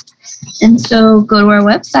stuff. And so go to our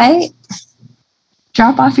website,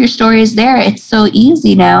 drop off your stories there. It's so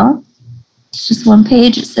easy now. It's just one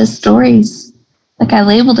page. It says stories. Like I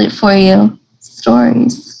labeled it for you.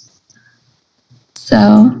 Stories.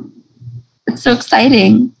 So it's so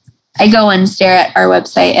exciting. I go and stare at our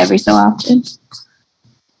website every so often.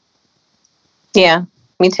 Yeah,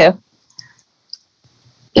 me too.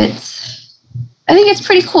 I think it's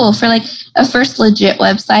pretty cool for like a first legit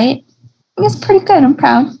website. I think it's pretty good. I'm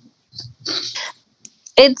proud.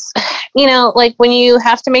 It's, you know, like when you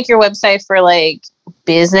have to make your website for like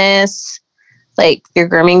business, like your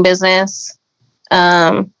grooming business,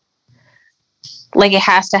 like it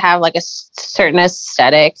has to have like a certain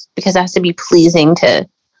aesthetic because it has to be pleasing to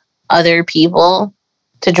other people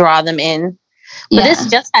to draw them in. But this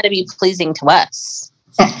just had to be pleasing to us.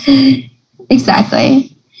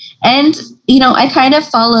 Exactly. And, you know, I kind of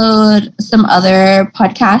followed some other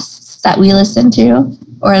podcasts that we listen to.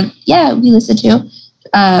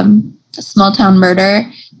 Small Town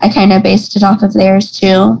Murder. I kind of based it off of theirs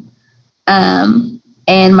too. And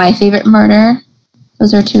My Favorite Murder.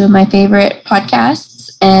 Those are 2 of my favorite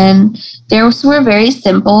podcasts. And theirs were very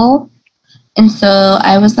simple. And so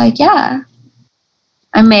I was like, yeah,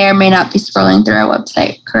 I may or may not be scrolling through our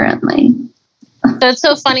website currently. That's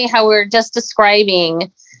so funny how we're just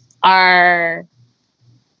describing our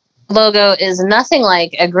logo is nothing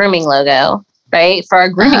like a grooming logo, right? For our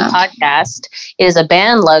grooming podcast, it is a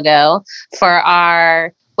band logo. For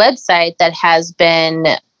our website that has been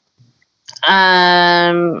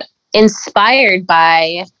inspired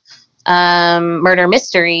by murder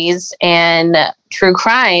mysteries and true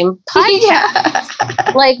crime podcast. Yeah.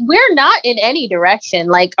 Like we're not in any direction.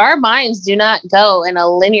 Like our minds do not go in a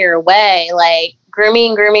linear way. Like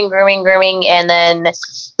grooming, and then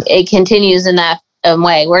it continues in that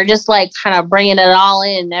way. We're just like kind of bringing it all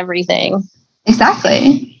in, everything.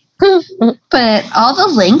 Exactly. But all the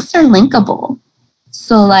links are linkable.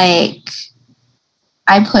 So like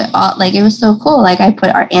I put all, like it was so cool. Like I put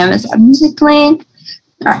our Amazon Music link,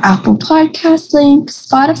 our Apple Podcast link,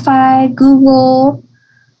 Spotify, Google,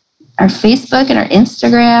 our Facebook and our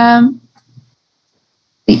Instagram.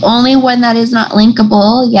 The only one that is not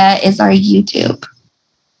linkable yet is our YouTube.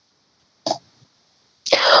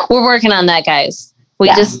 We're working on that, guys. We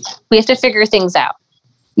have to figure things out.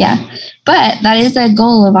 Yeah. But that is a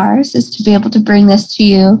goal of ours, is to be able to bring this to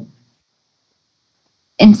you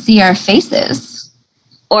and see our faces.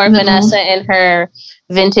 Or Vanessa in her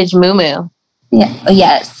vintage muumuu. Yeah.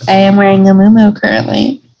 Yes. I am wearing a muumuu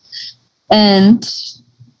currently. And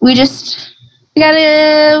we gotta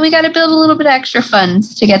build a little bit of extra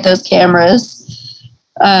funds to get those cameras.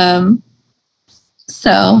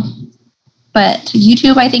 But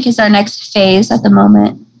YouTube, I think, is our next phase at the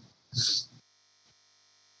moment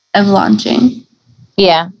of launching.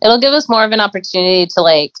 Yeah, it'll give us more of an opportunity to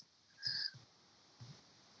like,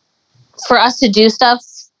 for us to do stuff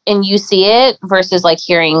and you see it versus like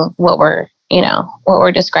hearing what we're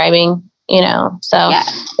describing, so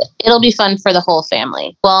it'll be fun for the whole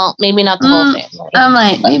family. Maybe not the whole family. I'm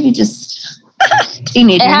like, maybe just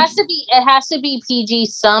teenagers. It has to be PG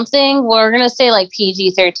something. We're going to say like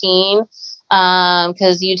PG-13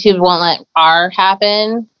 because YouTube won't let R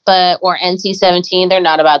happen, or NC-17. They're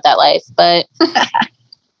not about that life, but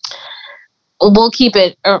we'll keep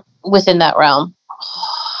it within that realm.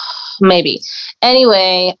 Maybe.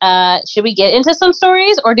 Anyway, should we get into some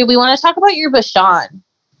stories or do we want to talk about your Bichon?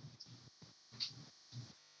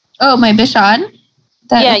 Oh, my Bichon?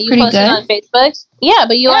 Yeah, you posted it on Facebook. Yeah,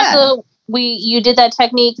 but you did that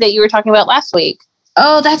technique that you were talking about last week.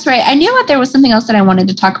 Oh, that's right. I knew there was something else that I wanted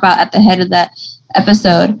to talk about at the head of that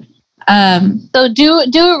episode. So do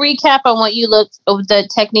a recap on what you looked of the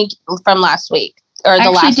technique from last week or the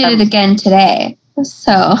last. I actually did it again today.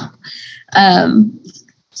 So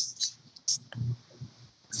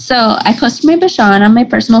I posted my Bichon on my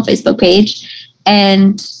personal Facebook page,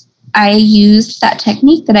 and I used that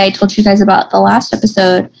technique that I told you guys about the last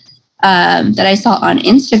episode that I saw on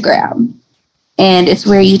Instagram. And it's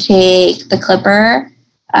where you take the clipper,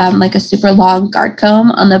 like a super long guard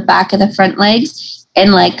comb on the back of the front legs,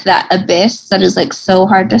 and like that abyss that is like so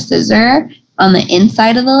hard to scissor on the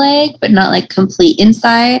inside of the leg, but not like complete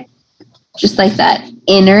inside, just like that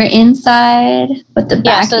inner inside, but the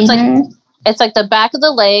back so inner. It's like the back of the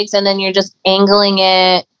legs, and then you're just angling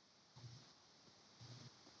it.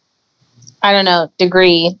 I don't know,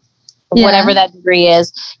 degree, whatever that degree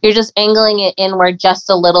is. You're just angling it inward just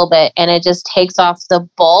a little bit, and it just takes off the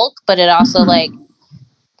bulk, but it also like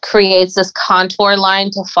creates this contour line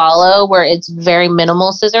to follow where it's very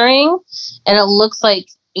minimal scissoring, and it looks like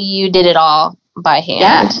you did it all by hand.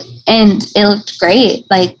 Yeah, and it looked great.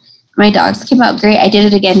 Like my dogs came out great. I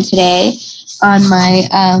did it again today on my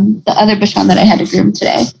the other Bichon that I had to groom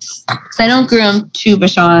today. Because I don't groom 2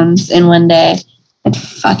 Bichons in one day. It'd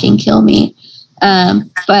fucking kill me.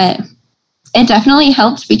 But it definitely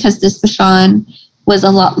helped because this Bichon was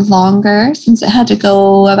a lot longer since it had to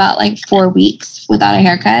go about like 4 weeks without a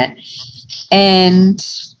haircut. And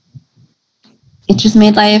it just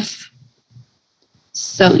made life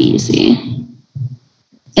so easy.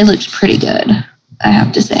 It looked pretty good, I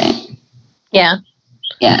have to say. Yeah.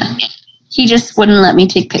 Yeah. He just wouldn't let me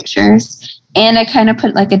take pictures. And I kind of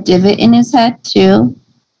put like a divot in his head too.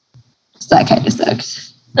 So that kind of sucked.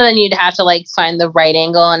 So then you'd have to like find the right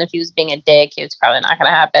angle. And if he was being a dick, it's probably not going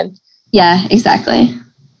to happen. Yeah, exactly.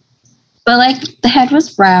 But like the head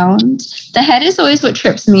was round. The head is always what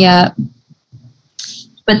trips me up.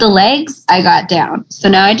 But the legs I got down. So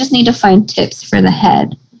now I just need to find tips for the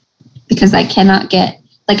head. Because I cannot get,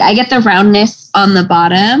 like I get the roundness on the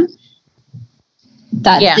bottom.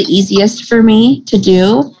 That's the easiest for me to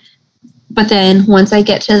do. But then once I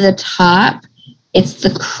get to the top, it's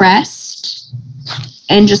the crest.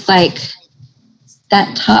 And just like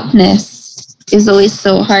that topness is always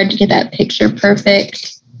so hard to get that picture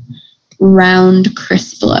perfect, round,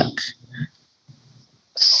 crisp look.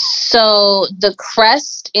 So the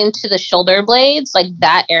crest into the shoulder blades, like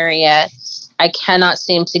that area, I cannot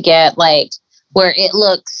seem to get like where it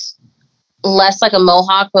looks less like a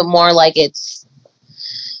mohawk, but more like it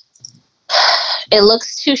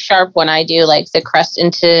looks too sharp when I do like the crest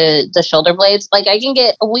into the shoulder blades. Like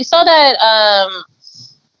we saw that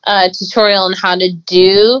tutorial on how to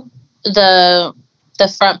do the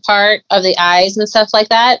front part of the eyes and stuff like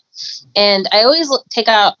that. And I always take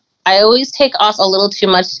off a little too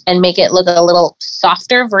much and make it look a little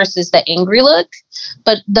softer versus the angry look.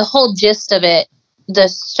 But the whole gist of it, the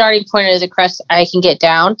starting point of the crest, I can get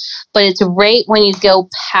down. But it's right when you go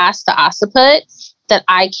past the occiput that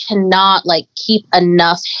I cannot like keep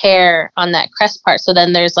enough hair on that crest part. So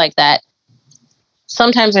then there's like that.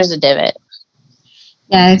 Sometimes there's a divot.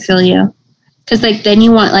 Yeah, I feel you. Because like then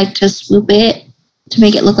you want like to swoop it to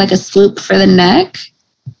make it look like a swoop for the neck.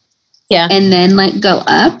 Yeah. And then like go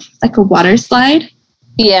up like a water slide.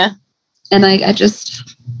 Yeah. And like I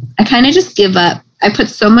kind of just give up. I put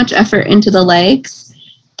so much effort into the legs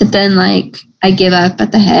that then like I give up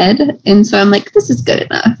at the head. And so I'm like, this is good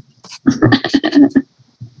enough.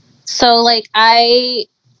 So like I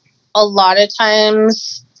a lot of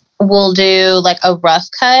times will do like a rough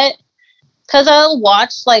cut because I'll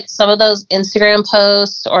watch like some of those Instagram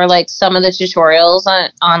posts or like some of the tutorials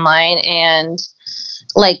online and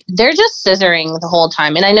like they're just scissoring the whole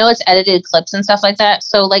time. And I know it's edited clips and stuff like that.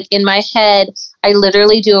 So like in my head, I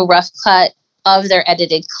literally do a rough cut of their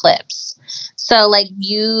edited clips. So like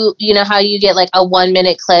you know how you get like a 1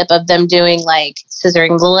 minute clip of them doing like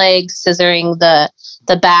scissoring the legs, scissoring the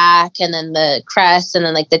back, and then the crest, and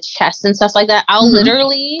then like the chest and stuff like that. I'll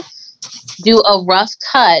literally do a rough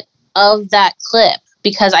cut of that clip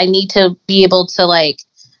because I need to be able to like,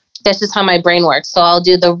 that's just how my brain works. So I'll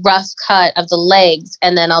do the rough cut of the legs,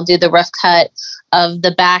 and then I'll do the rough cut of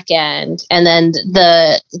the back end, and then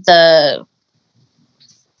the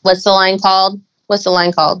what's the line called? What's the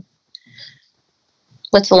line called?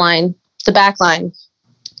 What's the line? The back line.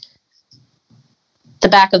 The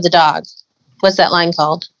back of the dog. What's that line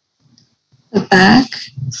called? The back?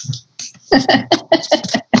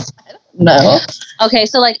 No. Okay,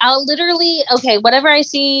 so like I'll literally, whatever I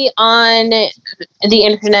see on the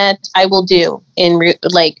internet, I will do in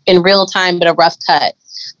real time, but a rough cut,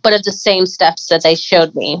 but of the same steps that they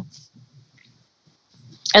showed me.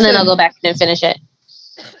 And then I'll go back and finish it.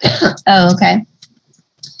 Oh, okay.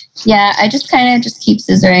 Yeah, I just kind of just keep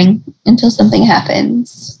scissoring until something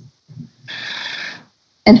happens.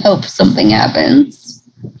 And hope something happens.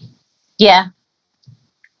 Yeah.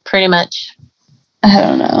 Pretty much. I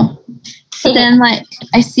don't know. But then, like,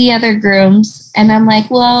 I see other grooms, and I'm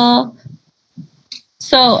like, well,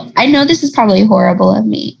 so I know this is probably horrible of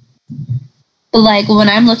me. But, like, when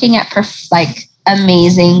I'm looking at,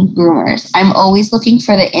 amazing groomers, I'm always looking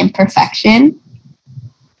for the imperfection.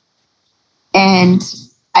 And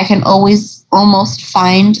I can always almost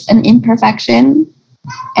find an imperfection.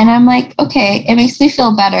 And I'm like, okay, it makes me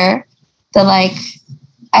feel better that, like,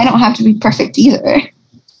 I don't have to be perfect either.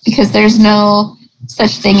 Because there's no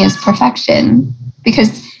such thing as perfection.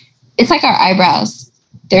 Because it's like our eyebrows.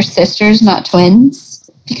 They're sisters, not twins.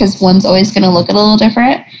 Because one's always going to look a little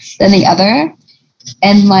different than the other.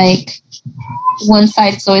 And, like, one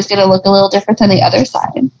side's always going to look a little different than the other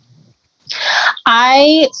side.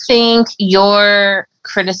 I think your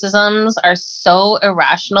criticisms are so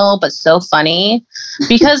irrational but so funny,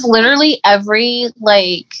 because literally every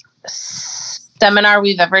like seminar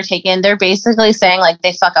we've ever taken, they're basically saying like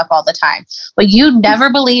they fuck up all the time, but you never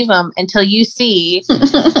believe them until you see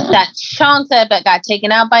that chunk that got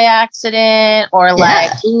taken out by accident, or like,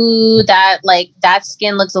 ooh, that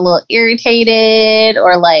skin looks a little irritated,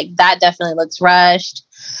 or like that definitely looks rushed.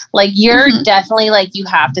 Like you're definitely like, you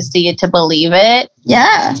have to see it to believe it.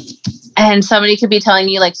 Yeah. And somebody could be telling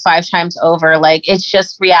you like 5 times over, like, it's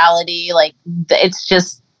just reality. Like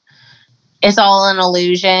it's all an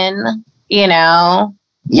illusion, you know?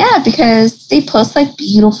 Yeah, because they post like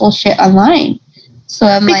beautiful shit online. So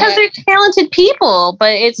I'm because they're talented people,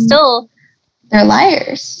 but it's still, they're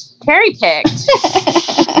liars. Cherry picked.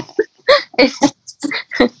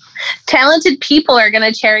 Talented people are going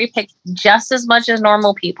to cherry pick just as much as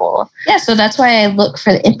normal people. Yeah, so that's why I look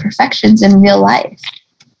for the imperfections in real life.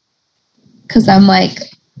 Because I'm like,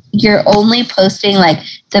 you're only posting like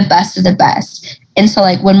the best of the best. And so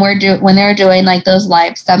like when they're doing like those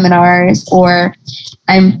live seminars, or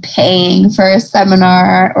I'm paying for a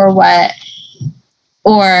seminar or what,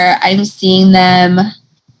 or I'm seeing them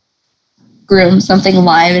groom something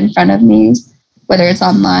live in front of me, whether it's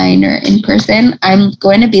online or in person, I'm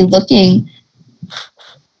going to be looking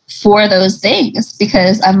for those things,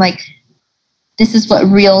 because I'm like, this is what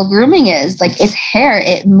real grooming is. Like, it's hair,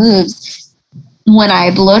 it moves. When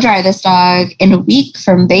I blow dry this dog in a week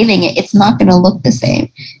from bathing it, it's not going to look the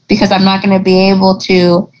same, because I'm not going to be able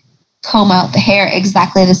to comb out the hair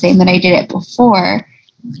exactly the same that I did it before.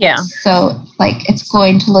 Yeah. So like, it's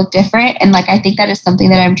going to look different. And like, I think that is something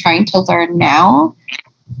that I'm trying to learn now,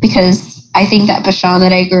 because I think that Bashan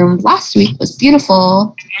that I groomed last week was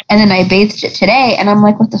beautiful. And then I bathed it today, and I'm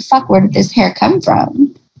like, what the fuck? Where did this hair come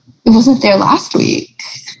from? It wasn't there last week.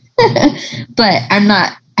 But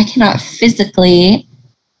I cannot physically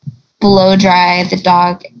blow dry the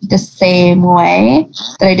dog the same way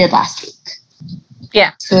that I did last week.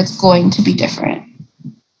 Yeah. So it's going to be different.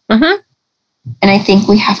 Mm-hmm. And I think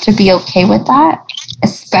we have to be okay with that,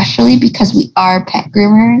 especially because we are pet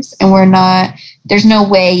groomers, and there's no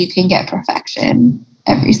way you can get perfection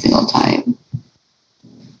every single time.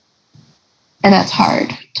 And that's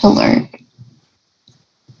hard to learn.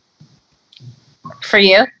 For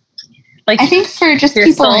you? Like, I think for just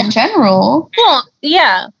people soul in general. Well,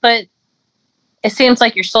 yeah, but it seems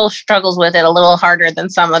like your soul struggles with it a little harder than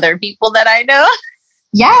some other people that I know.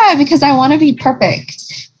 Yeah, because I want to be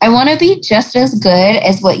perfect. I want to be just as good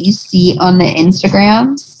as what you see on the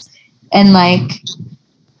Instagrams. And like,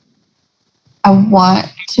 I want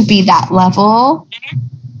to be that level.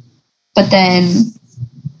 But then...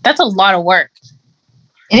 That's a lot of work.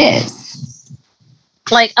 It is.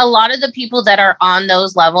 Like, a lot of the people that are on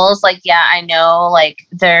those levels, like, yeah, I know, like,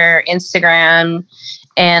 their Instagram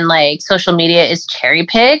and like social media is cherry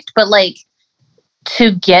picked, but like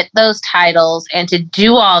to get those titles and to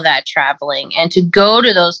do all that traveling and to go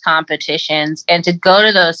to those competitions and to go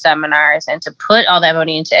to those seminars and to put all that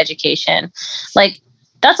money into education, like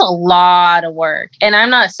that's a lot of work. And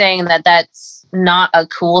I'm not saying that that's not a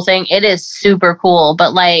cool thing. It is super cool,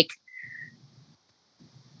 but like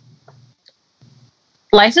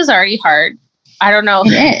life is already hard. I don't know.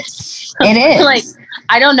 It is. It is. Like,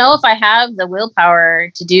 I don't know if I have the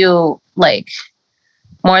willpower to do like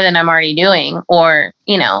more than I'm already doing, or,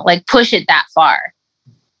 you know, like push it that far.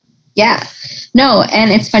 Yeah. No,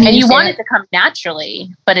 and it's funny. And you want it to come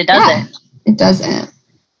naturally, but it doesn't. Yeah, it doesn't.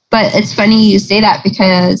 But it's funny you say that,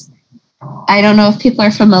 because I don't know if people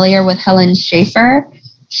are familiar with Helen Schaefer.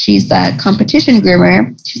 She's a competition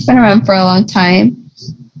groomer. She's been around for a long time.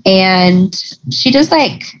 And she does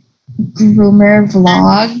like groomer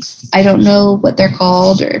vlogs. I don't know what they're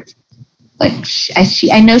called, or like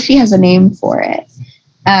I know she has a name for it.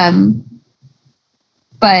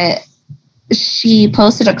 But she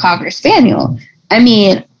posted a Cocker Spaniel. I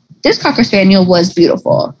mean, this Cocker Spaniel was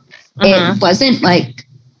beautiful. It wasn't like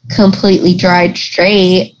completely dried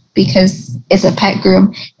straight, because it's a pet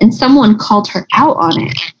groom, and someone called her out on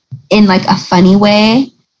it in like a funny way.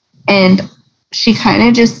 And she kind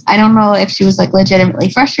of just, I don't know if she was like legitimately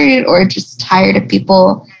frustrated or just tired of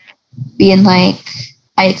people being like,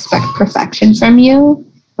 I expect perfection from you,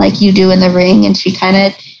 like you do in the ring. And she kind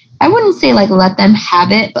of, I wouldn't say like let them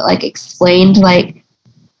have it, but like explained like,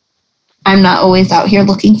 I'm not always out here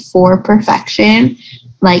looking for perfection.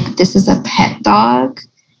 Like, this is a pet dog.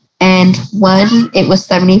 And one, it was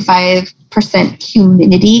 75%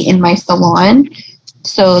 humidity in my salon.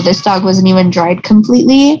 So this dog wasn't even dried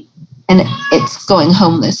completely. And it's going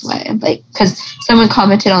home this way. Like, because someone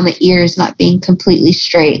commented on the ears not being completely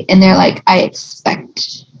straight. And they're like, I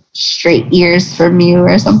expect straight ears from you,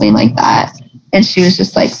 or something like that. And she was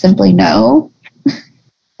just like, simply no,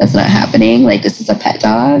 that's not happening. Like, this is a pet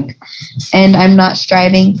dog. And I'm not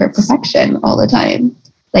striving for perfection all the time.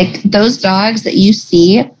 Like, those dogs that you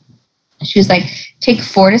see, she was like, take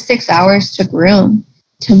 4 to 6 hours to groom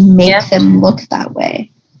to make them look that way.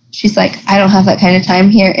 She's like, I don't have that kind of time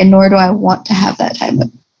here, and nor do I want to have that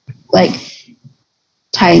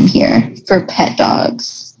time here for pet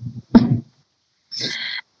dogs.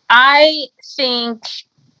 I think,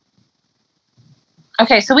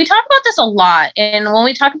 okay, so we talk about this a lot, and when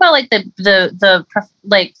we talk about like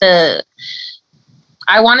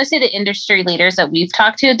I want to say the industry leaders that we've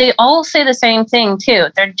talked to, they all say the same thing too.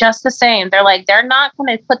 They're just the same. They're like, they're not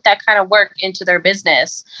going to put that kind of work into their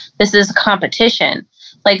business. This is a competition.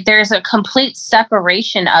 Like, there's a complete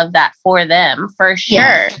separation of that for them, for sure.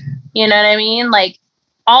 Yeah. You know what I mean? Like,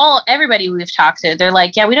 everybody we've talked to, they're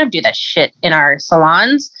like, yeah, we don't do that shit in our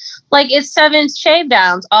salons. Like, it's 7 shave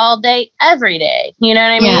downs all day, every day. You know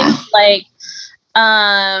what I mean? Like,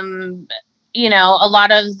 you know, a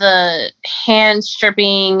lot of the hand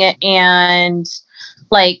stripping, and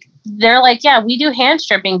like, they're like, yeah, we do hand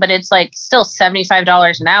stripping, but it's like still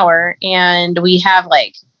 $75 an hour. And we have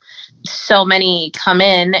like so many come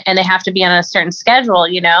in, and they have to be on a certain schedule,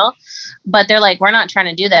 you know, but they're like, we're not trying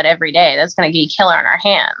to do that every day. That's going to be killer on our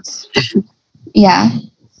hands. Yeah.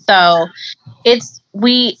 So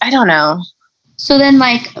I don't know. So then,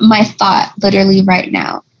 like, my thought literally right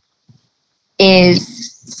now is,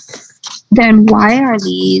 then why are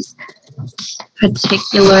these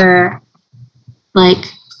particular like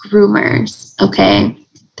groomers? Okay.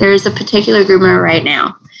 There's a particular groomer right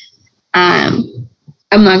now.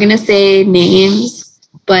 I'm not going to say names,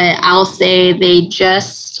 but I'll say they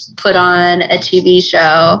just put on a TV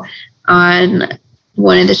show on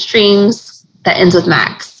one of the streams that ends with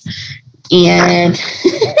Max. And,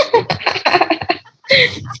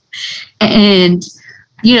 and,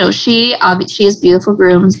 you know, she has beautiful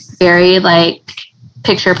grooms, very like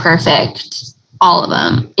picture perfect, all of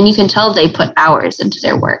them. And you can tell they put hours into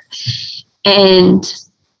their work. And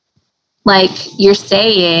like you're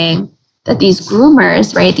saying that these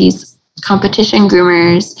groomers, right, these competition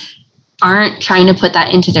groomers aren't trying to put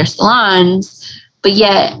that into their salons, but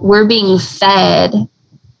yet we're being fed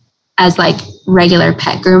as like regular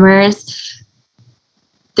pet groomers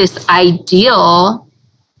this idea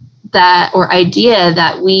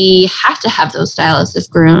that we have to have those stylistic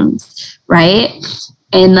grooms, right?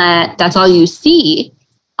 And that's all you see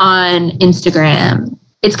on Instagram.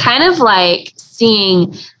 It's kind of like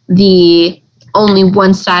seeing the only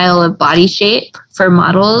one style of body shape for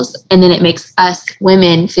models, and then it makes us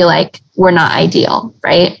women feel like we're not ideal,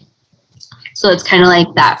 right? So it's kind of like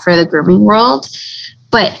that for the grooming world.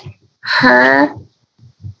 But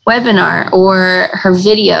what webinar or her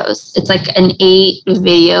videos. It's like an 8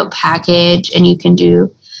 video package, and you can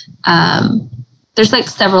do, there's like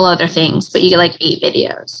several other things, but you get like 8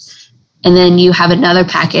 videos. And then you have another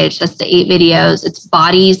package that's the 8 videos. It's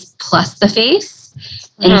bodies plus the face.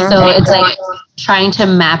 And so it's like trying to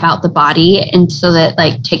map out the body, and so that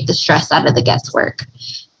like take the stress out of the guesswork.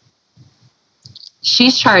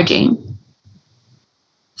 She's charging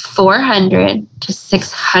 $400 to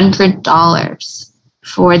 $600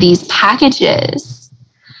 for these packages.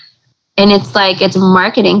 And it's like, it's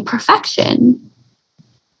marketing perfection.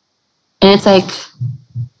 And it's like,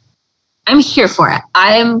 I'm here for it.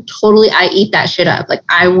 I eat that shit up. Like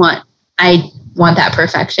I want that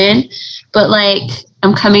perfection. But like,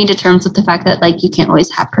 I'm coming to terms with the fact that like, you can't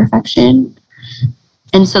always have perfection.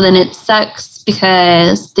 And so then it sucks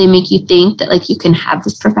because they make you think that like you can have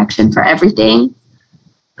this perfection for everything,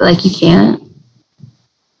 but like you can't,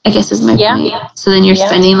 I guess is my point. So then you're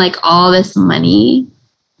spending like all this money,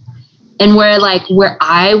 and where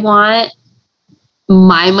I want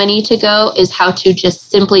my money to go is how to just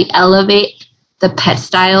simply elevate the pet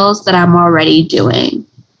styles that I'm already doing.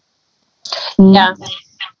 Yeah.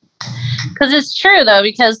 Because it's true though,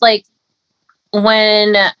 because like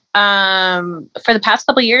when for the past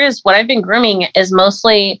couple of years, what I've been grooming is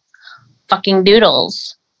mostly fucking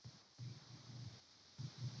doodles.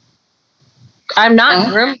 I'm not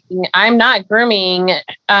grooming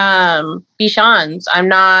Bichons.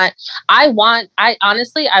 I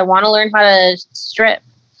honestly want to learn how to strip,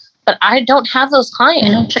 but I don't have those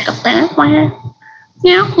clients.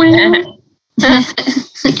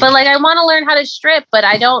 But like I want to learn how to strip, but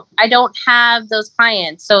I don't have those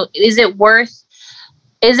clients. So is it worth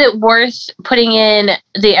putting in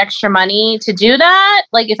the extra money to do that?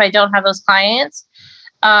 Like if I don't have those clients?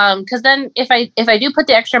 Because then if I do put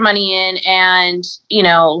the extra money in and, you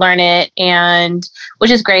know, learn it, and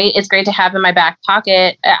which is great, it's great to have in my back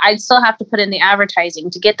pocket, I'd still have to put in the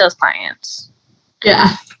advertising to get those clients.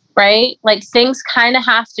 Yeah. Right? Like things kind of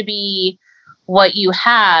have to be what you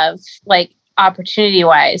have, like opportunity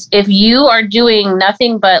wise. If you are doing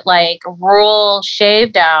nothing but like rural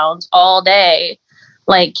shave downs all day,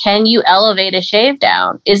 like, can you elevate a shave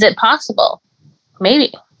down? Is it possible?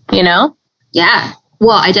 Maybe, you know? Yeah.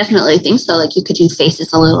 Well, I definitely think so. Like you could do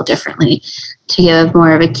faces a little differently to give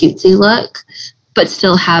more of a cutesy look, but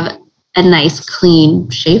still have a nice, clean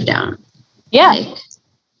shave down. Yeah. Like,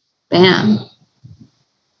 bam.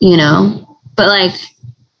 You know? But like,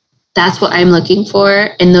 that's what I'm looking for.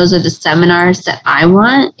 And those are the seminars that I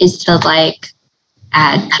want, is to like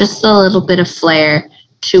add just a little bit of flair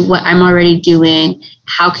to what I'm already doing.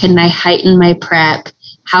 How can I heighten my prep?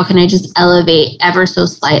 How can I just elevate ever so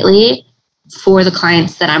slightly for the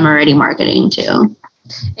clients that I'm already marketing to?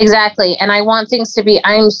 Exactly. And I want things to be,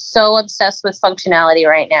 I'm so obsessed with functionality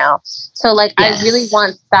right now. So like, yes. I really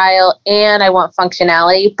want style and I want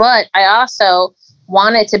functionality, but I also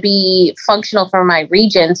want it to be functional for my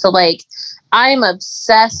region. So like, I'm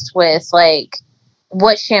obsessed with like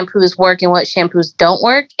what shampoos work and what shampoos don't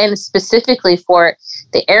work. And specifically for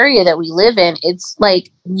the area that we live in, it's like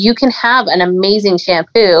you can have an amazing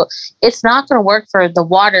shampoo. It's not going to work for the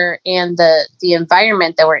water and the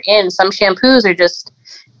environment that we're in. Some shampoos are just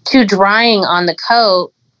too drying on the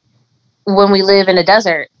coat when we live in a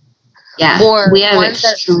desert. Yeah, or we have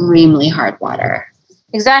extremely hard water.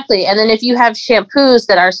 Exactly. And then if you have shampoos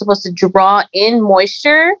that are supposed to draw in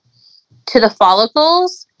moisture to the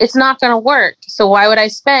follicles, it's not going to work. So why would I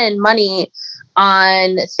spend money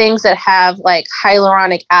on things that have like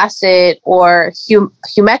hyaluronic acid or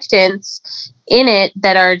humectants in it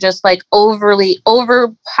that are just like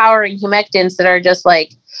overpowering humectants that are just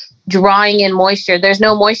like drawing in moisture? There's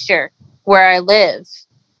no moisture where I live.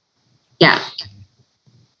 Yeah.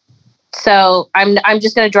 So I'm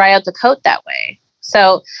just going to dry out the coat that way.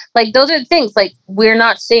 So like those are the things like we're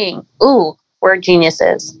not seeing. Ooh, we're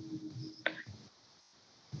geniuses.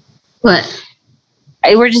 What?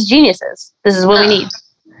 We're just geniuses. This is what we need.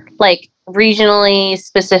 Like regionally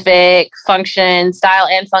specific function, style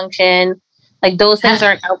and function. Like those things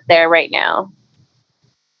aren't out there right now.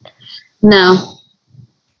 No.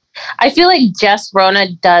 I feel like Jess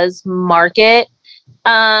Rona does market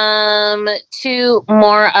to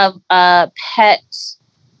more of a pet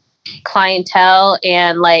clientele,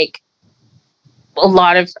 and like a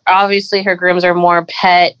lot of, obviously her grooms are more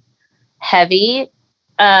pet heavy.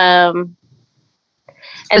 And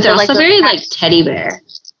but they're also very like teddy bear.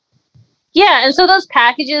 Yeah, and so those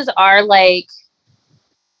packages are like,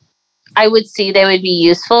 I would see they would be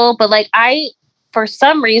useful, but like for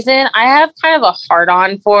some reason, I have kind of a hard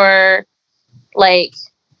on for like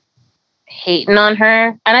hating on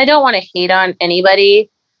her, and I don't want to hate on anybody,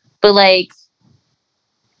 But like,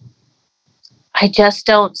 I just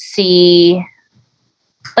don't see,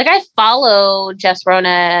 like, I follow Jess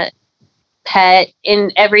Rona Pet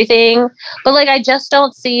in everything, but like, I just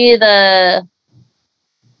don't see the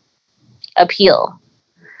appeal.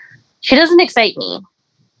 She doesn't excite me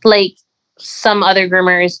like some other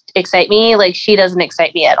groomers excite me. Like, she doesn't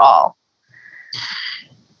excite me at all.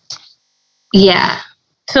 Yeah.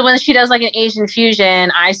 So when she does like an Asian fusion,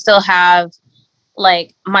 I still have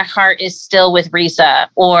like, my heart is still with Risa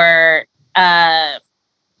or Kenichi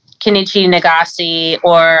Nagase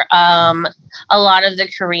or a lot of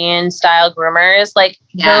the Korean style groomers. Like,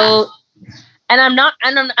 though, and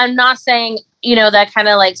I'm not saying, you know, that kind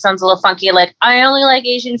of like sounds a little funky. Like, I only like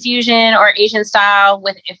Asian fusion or Asian style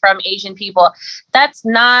from Asian people. That's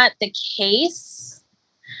not the case.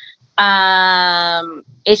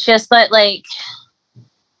 It's just that, like,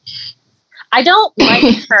 I don't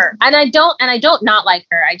like her, and I don't not like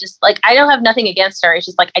her. I just, like, I don't have nothing against her. It's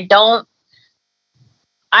just like, I don't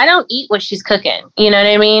eat what she's cooking. You know what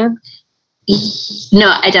I mean?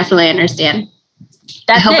 No, I definitely understand.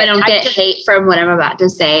 I hope I don't get hate from what I'm about to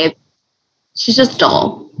say. She's just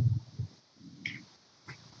dull.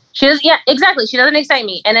 Yeah, exactly. She doesn't excite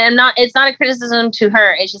me. And it's not a criticism to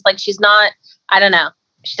her. It's just like, she's not, I don't know.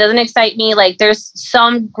 She doesn't excite me. Like, there's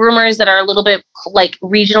some groomers that are a little bit like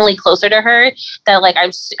regionally closer to her that like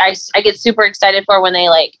I get super excited for when they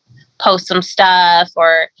like post some stuff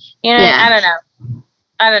or, you know,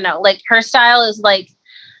 I don't know. Like, her style is like,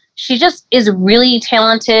 she just is really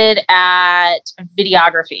talented at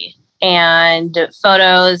videography and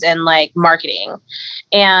photos and like marketing.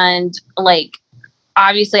 And like,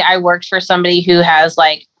 obviously I worked for somebody who has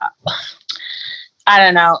like, I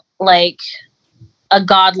don't know, like a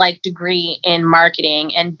godlike degree in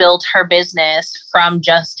marketing and built her business from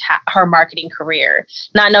just her marketing career,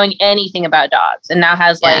 not knowing anything about dogs, and now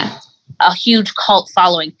has like a huge cult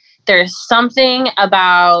following. There's something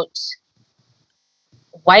about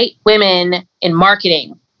white women in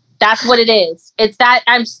marketing. That's what it is. It's that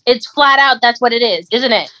it's flat out. That's what it is,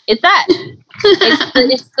 isn't it? It's that.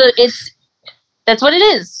 That's what it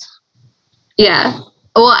is. Yeah.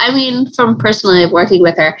 Well, I mean, from personally working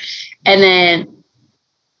with her, and then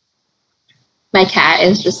my cat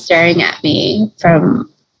is just staring at me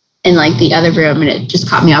from in like the other room, and it just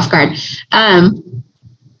caught me off guard.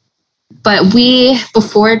 But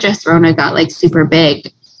before Jess Rona got like super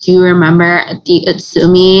big, do you remember the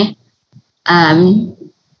Utsumi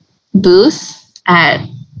booth at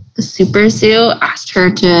the Super Zoo? Asked her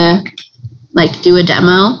to like do a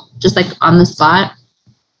demo, just like on the spot.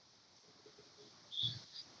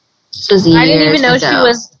 I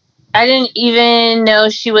didn't even know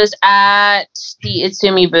she was at the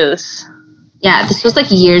Utsumi booth. Yeah, this was like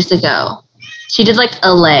years ago. She did like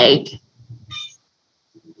a leg.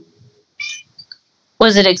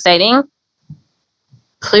 Was it exciting?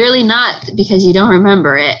 Clearly not, because you don't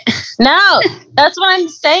remember it. No, that's what I'm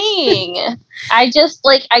saying. I just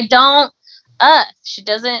like, I don't know.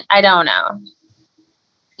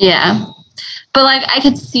 Yeah. But like, I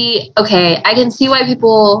can see why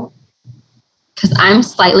people, because I'm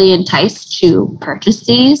slightly enticed to purchase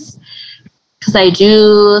these, because I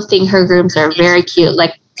do think her grooms are very cute.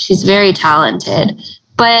 Like, she's very talented,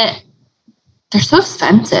 but they're so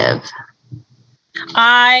expensive.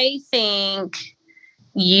 I think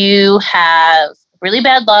you have really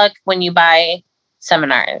bad luck when you buy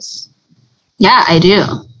seminars. Yeah, I do.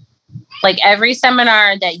 Like, every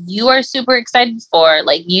seminar that you are super excited for,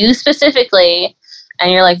 like you specifically,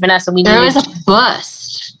 and you're like, Vanessa, there is a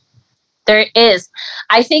bust. There is.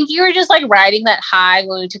 I think you were just like riding that high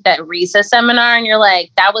when we took that Risa seminar, and you're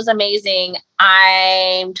like, that was amazing.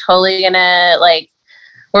 We're totally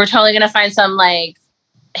gonna find some like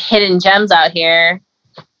hidden gems out here.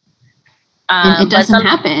 And it doesn't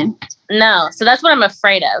happen. No. So that's what I'm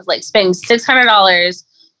afraid of. Like, spending $600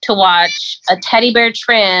 to watch a teddy bear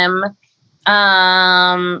trim. You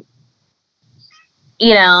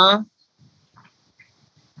know,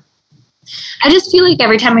 I just feel like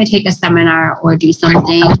every time I take a seminar or do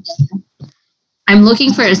something, I'm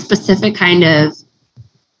looking for a specific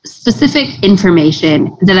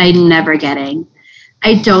information that I'm never getting.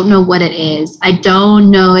 I don't know what it is. I don't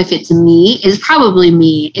know if it's me. It's probably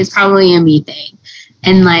me. It's probably a me thing.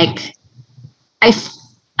 And like,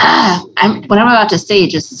 what I'm about to say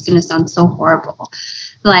just is going to sound so horrible.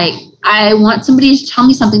 Like, I want somebody to tell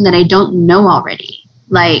me something that I don't know already.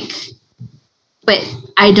 Like, but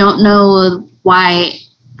I don't know why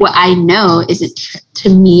what I know isn't to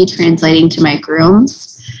me translating to my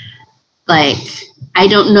grooms. Like, I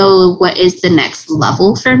don't know what is the next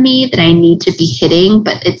level for me that I need to be hitting,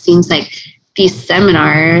 but it seems like these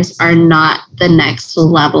seminars are not the next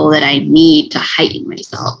level that I need to heighten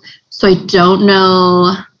myself. So I don't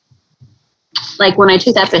know. Like when I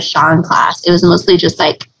took that Bashan class, it was mostly just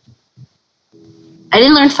like, I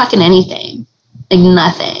didn't learn fucking anything. Like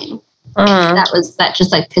nothing. That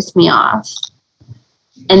just like pissed me off.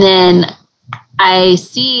 And then I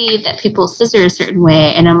see that people scissor a certain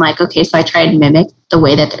way, and I'm like, okay, so I try to mimic the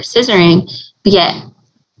way that they're scissoring, but yet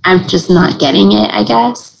I'm just not getting it, I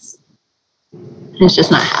guess. And it's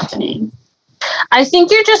just not happening. I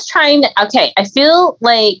think you're just trying to, okay, I feel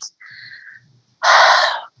like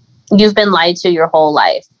you've been lied to your whole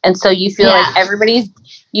life. And so you feel like everybody's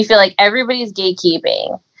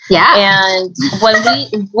gatekeeping. Yeah. And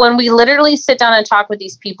when we literally sit down and talk with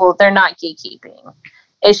these people, they're not gatekeeping.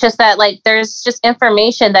 It's just that like there's just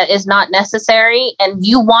information that is not necessary, and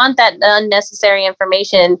you want that unnecessary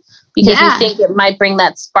information because you think it might bring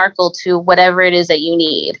that sparkle to whatever it is that you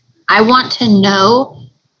need. I want to know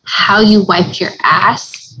how you wiped your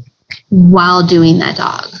ass while doing that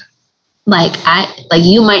dog. Like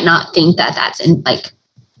you might not think that that's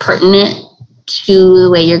pertinent to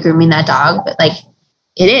the way you're grooming that dog, but like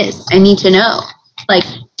it is. I need to know. Like,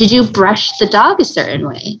 did you brush the dog a certain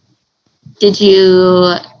way? Did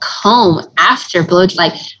you comb after blow?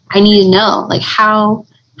 Like, I need to know. Like, how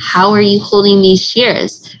are you holding these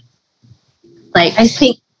shears? Like, I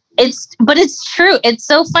think it's true. It's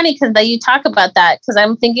so funny because that you talk about that, because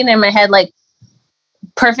I'm thinking in my head, like,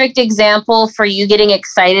 perfect example for you getting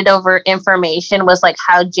excited over information was like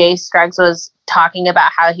how Jay Scruggs was talking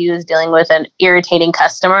about how he was dealing with an irritating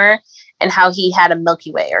customer and how he had a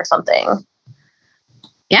Milky Way or something.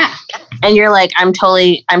 Yeah. And you're like, I'm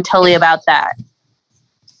totally about that.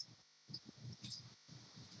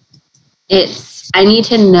 I need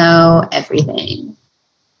to know everything.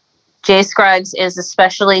 Jay Scruggs is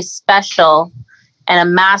especially special and a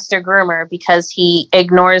master groomer because he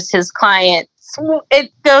ignores his clients.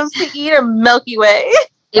 It goes to eat a Milky Way.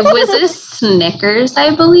 It was a Snickers,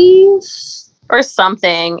 I believe. Or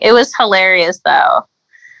something. It was hilarious though.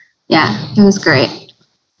 Yeah, it was great.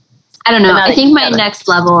 I don't know. I think my next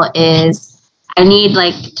level is I need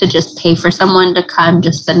like to just pay for someone to come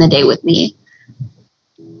just spend the day with me.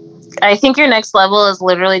 I think your next level is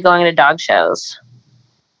literally going to dog shows.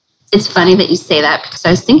 It's funny that you say that because I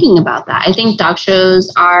was thinking about that. I think dog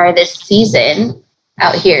shows are this season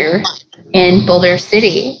out here in Boulder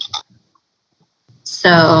City. So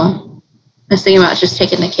I was thinking about just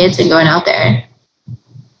taking the kids and going out there.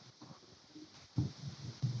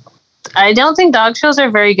 I don't think dog shows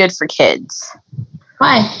are very good for kids.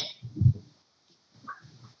 Why?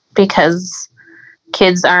 Because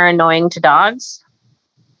kids are annoying to dogs.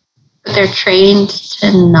 They're trained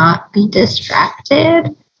to not be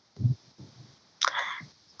distracted.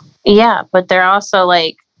 Yeah, but they're also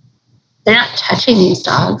like... They're not touching these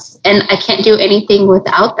dogs. And I can't do anything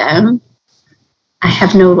without them. I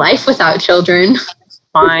have no life without children.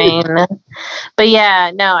 Fine. But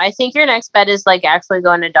yeah, no, I think your next bet is like actually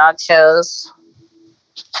going to dog shows.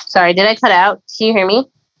 Sorry, did I cut out? Can you hear me?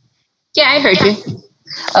 Yeah, I heard you.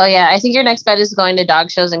 Oh yeah, I think your next bet is going to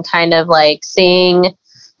dog shows and kind of like seeing,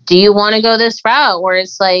 do you want to go this route where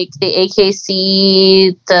it's like the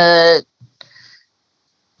AKC,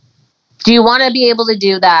 do you want to be able to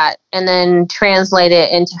do that and then translate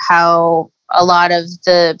it into how a lot of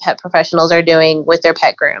the pet professionals are doing with their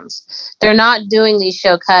pet grooms? They're not doing these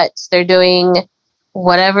show cuts. They're doing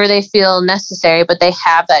whatever they feel necessary, but they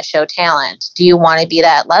have that show talent. Do you want to be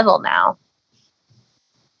that level now?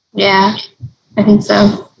 Yeah, I think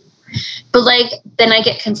so. But like, then I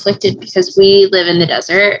get conflicted because we live in the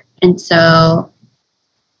desert. And so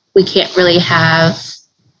we can't really have,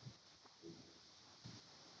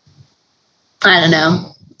 I don't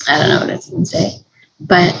know what I was going to say,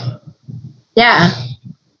 but yeah,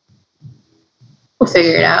 we'll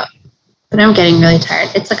figure it out. But I'm getting really tired.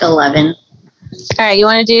 It's like 11. All right. You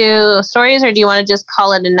want to do stories or do you want to just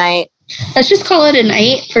call it a night? Let's just call it a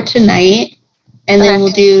night for tonight. And then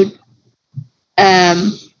we'll do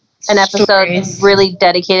an episode really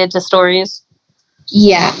dedicated to stories.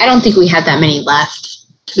 Yeah. I don't think we had that many left,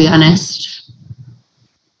 to be honest.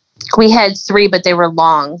 We had 3, but they were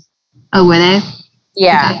long. Oh, were they?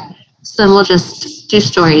 Yeah. Okay. So we'll just do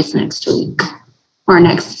stories next week. Or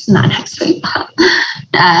not next week.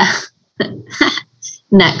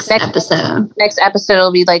 Next episode. Next episode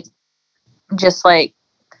will be like, just like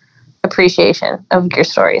appreciation of your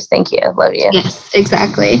stories. Thank you. Love you. Yes,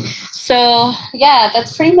 exactly. So yeah,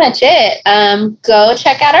 that's pretty much it. Go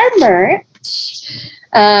check out our merch.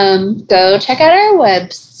 Go check out our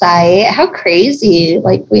website. How crazy.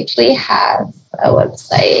 Like we actually have a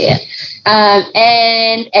website.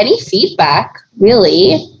 And any feedback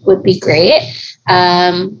really would be great.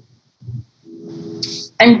 I'm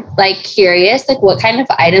like curious, like what kind of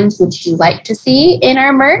items would you like to see in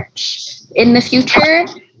our merch in the future?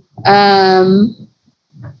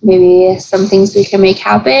 Maybe some things we can make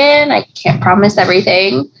happen. I can't promise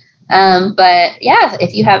everything. But yeah,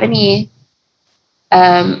 if you have any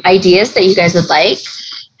ideas that you guys would like.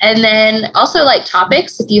 And then also like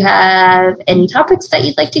topics, if you have any topics that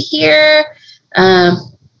you'd like to hear,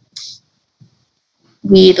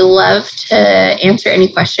 we'd love to answer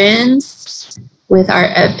any questions with our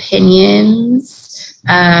opinions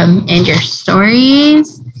and your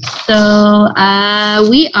stories. So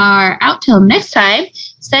we are out till next time.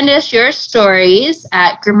 Send us your stories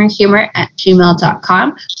at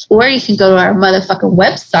grimmerhumor@gmail.com, or you can go to our motherfucking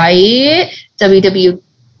website,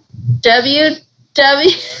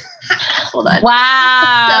 hold on.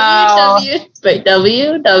 Wow.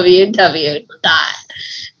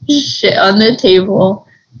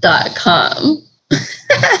 www.shitonthetable.com.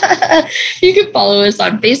 You can follow us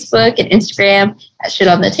on Facebook and Instagram at Shit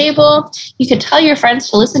on the Table. You can tell your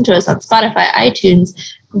friends to listen to us on Spotify, iTunes,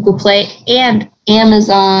 Google Play, and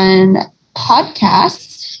Amazon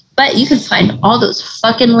Podcasts. But you can find all those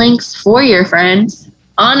fucking links for your friends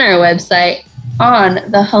on our website on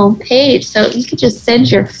the homepage. So you could just send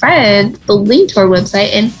your friend the link to our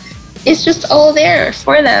website and it's just all there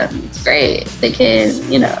for them. It's great. They can,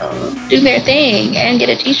 do their thing and get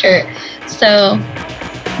a t-shirt. So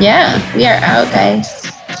yeah, we are out, guys.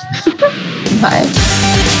 Bye.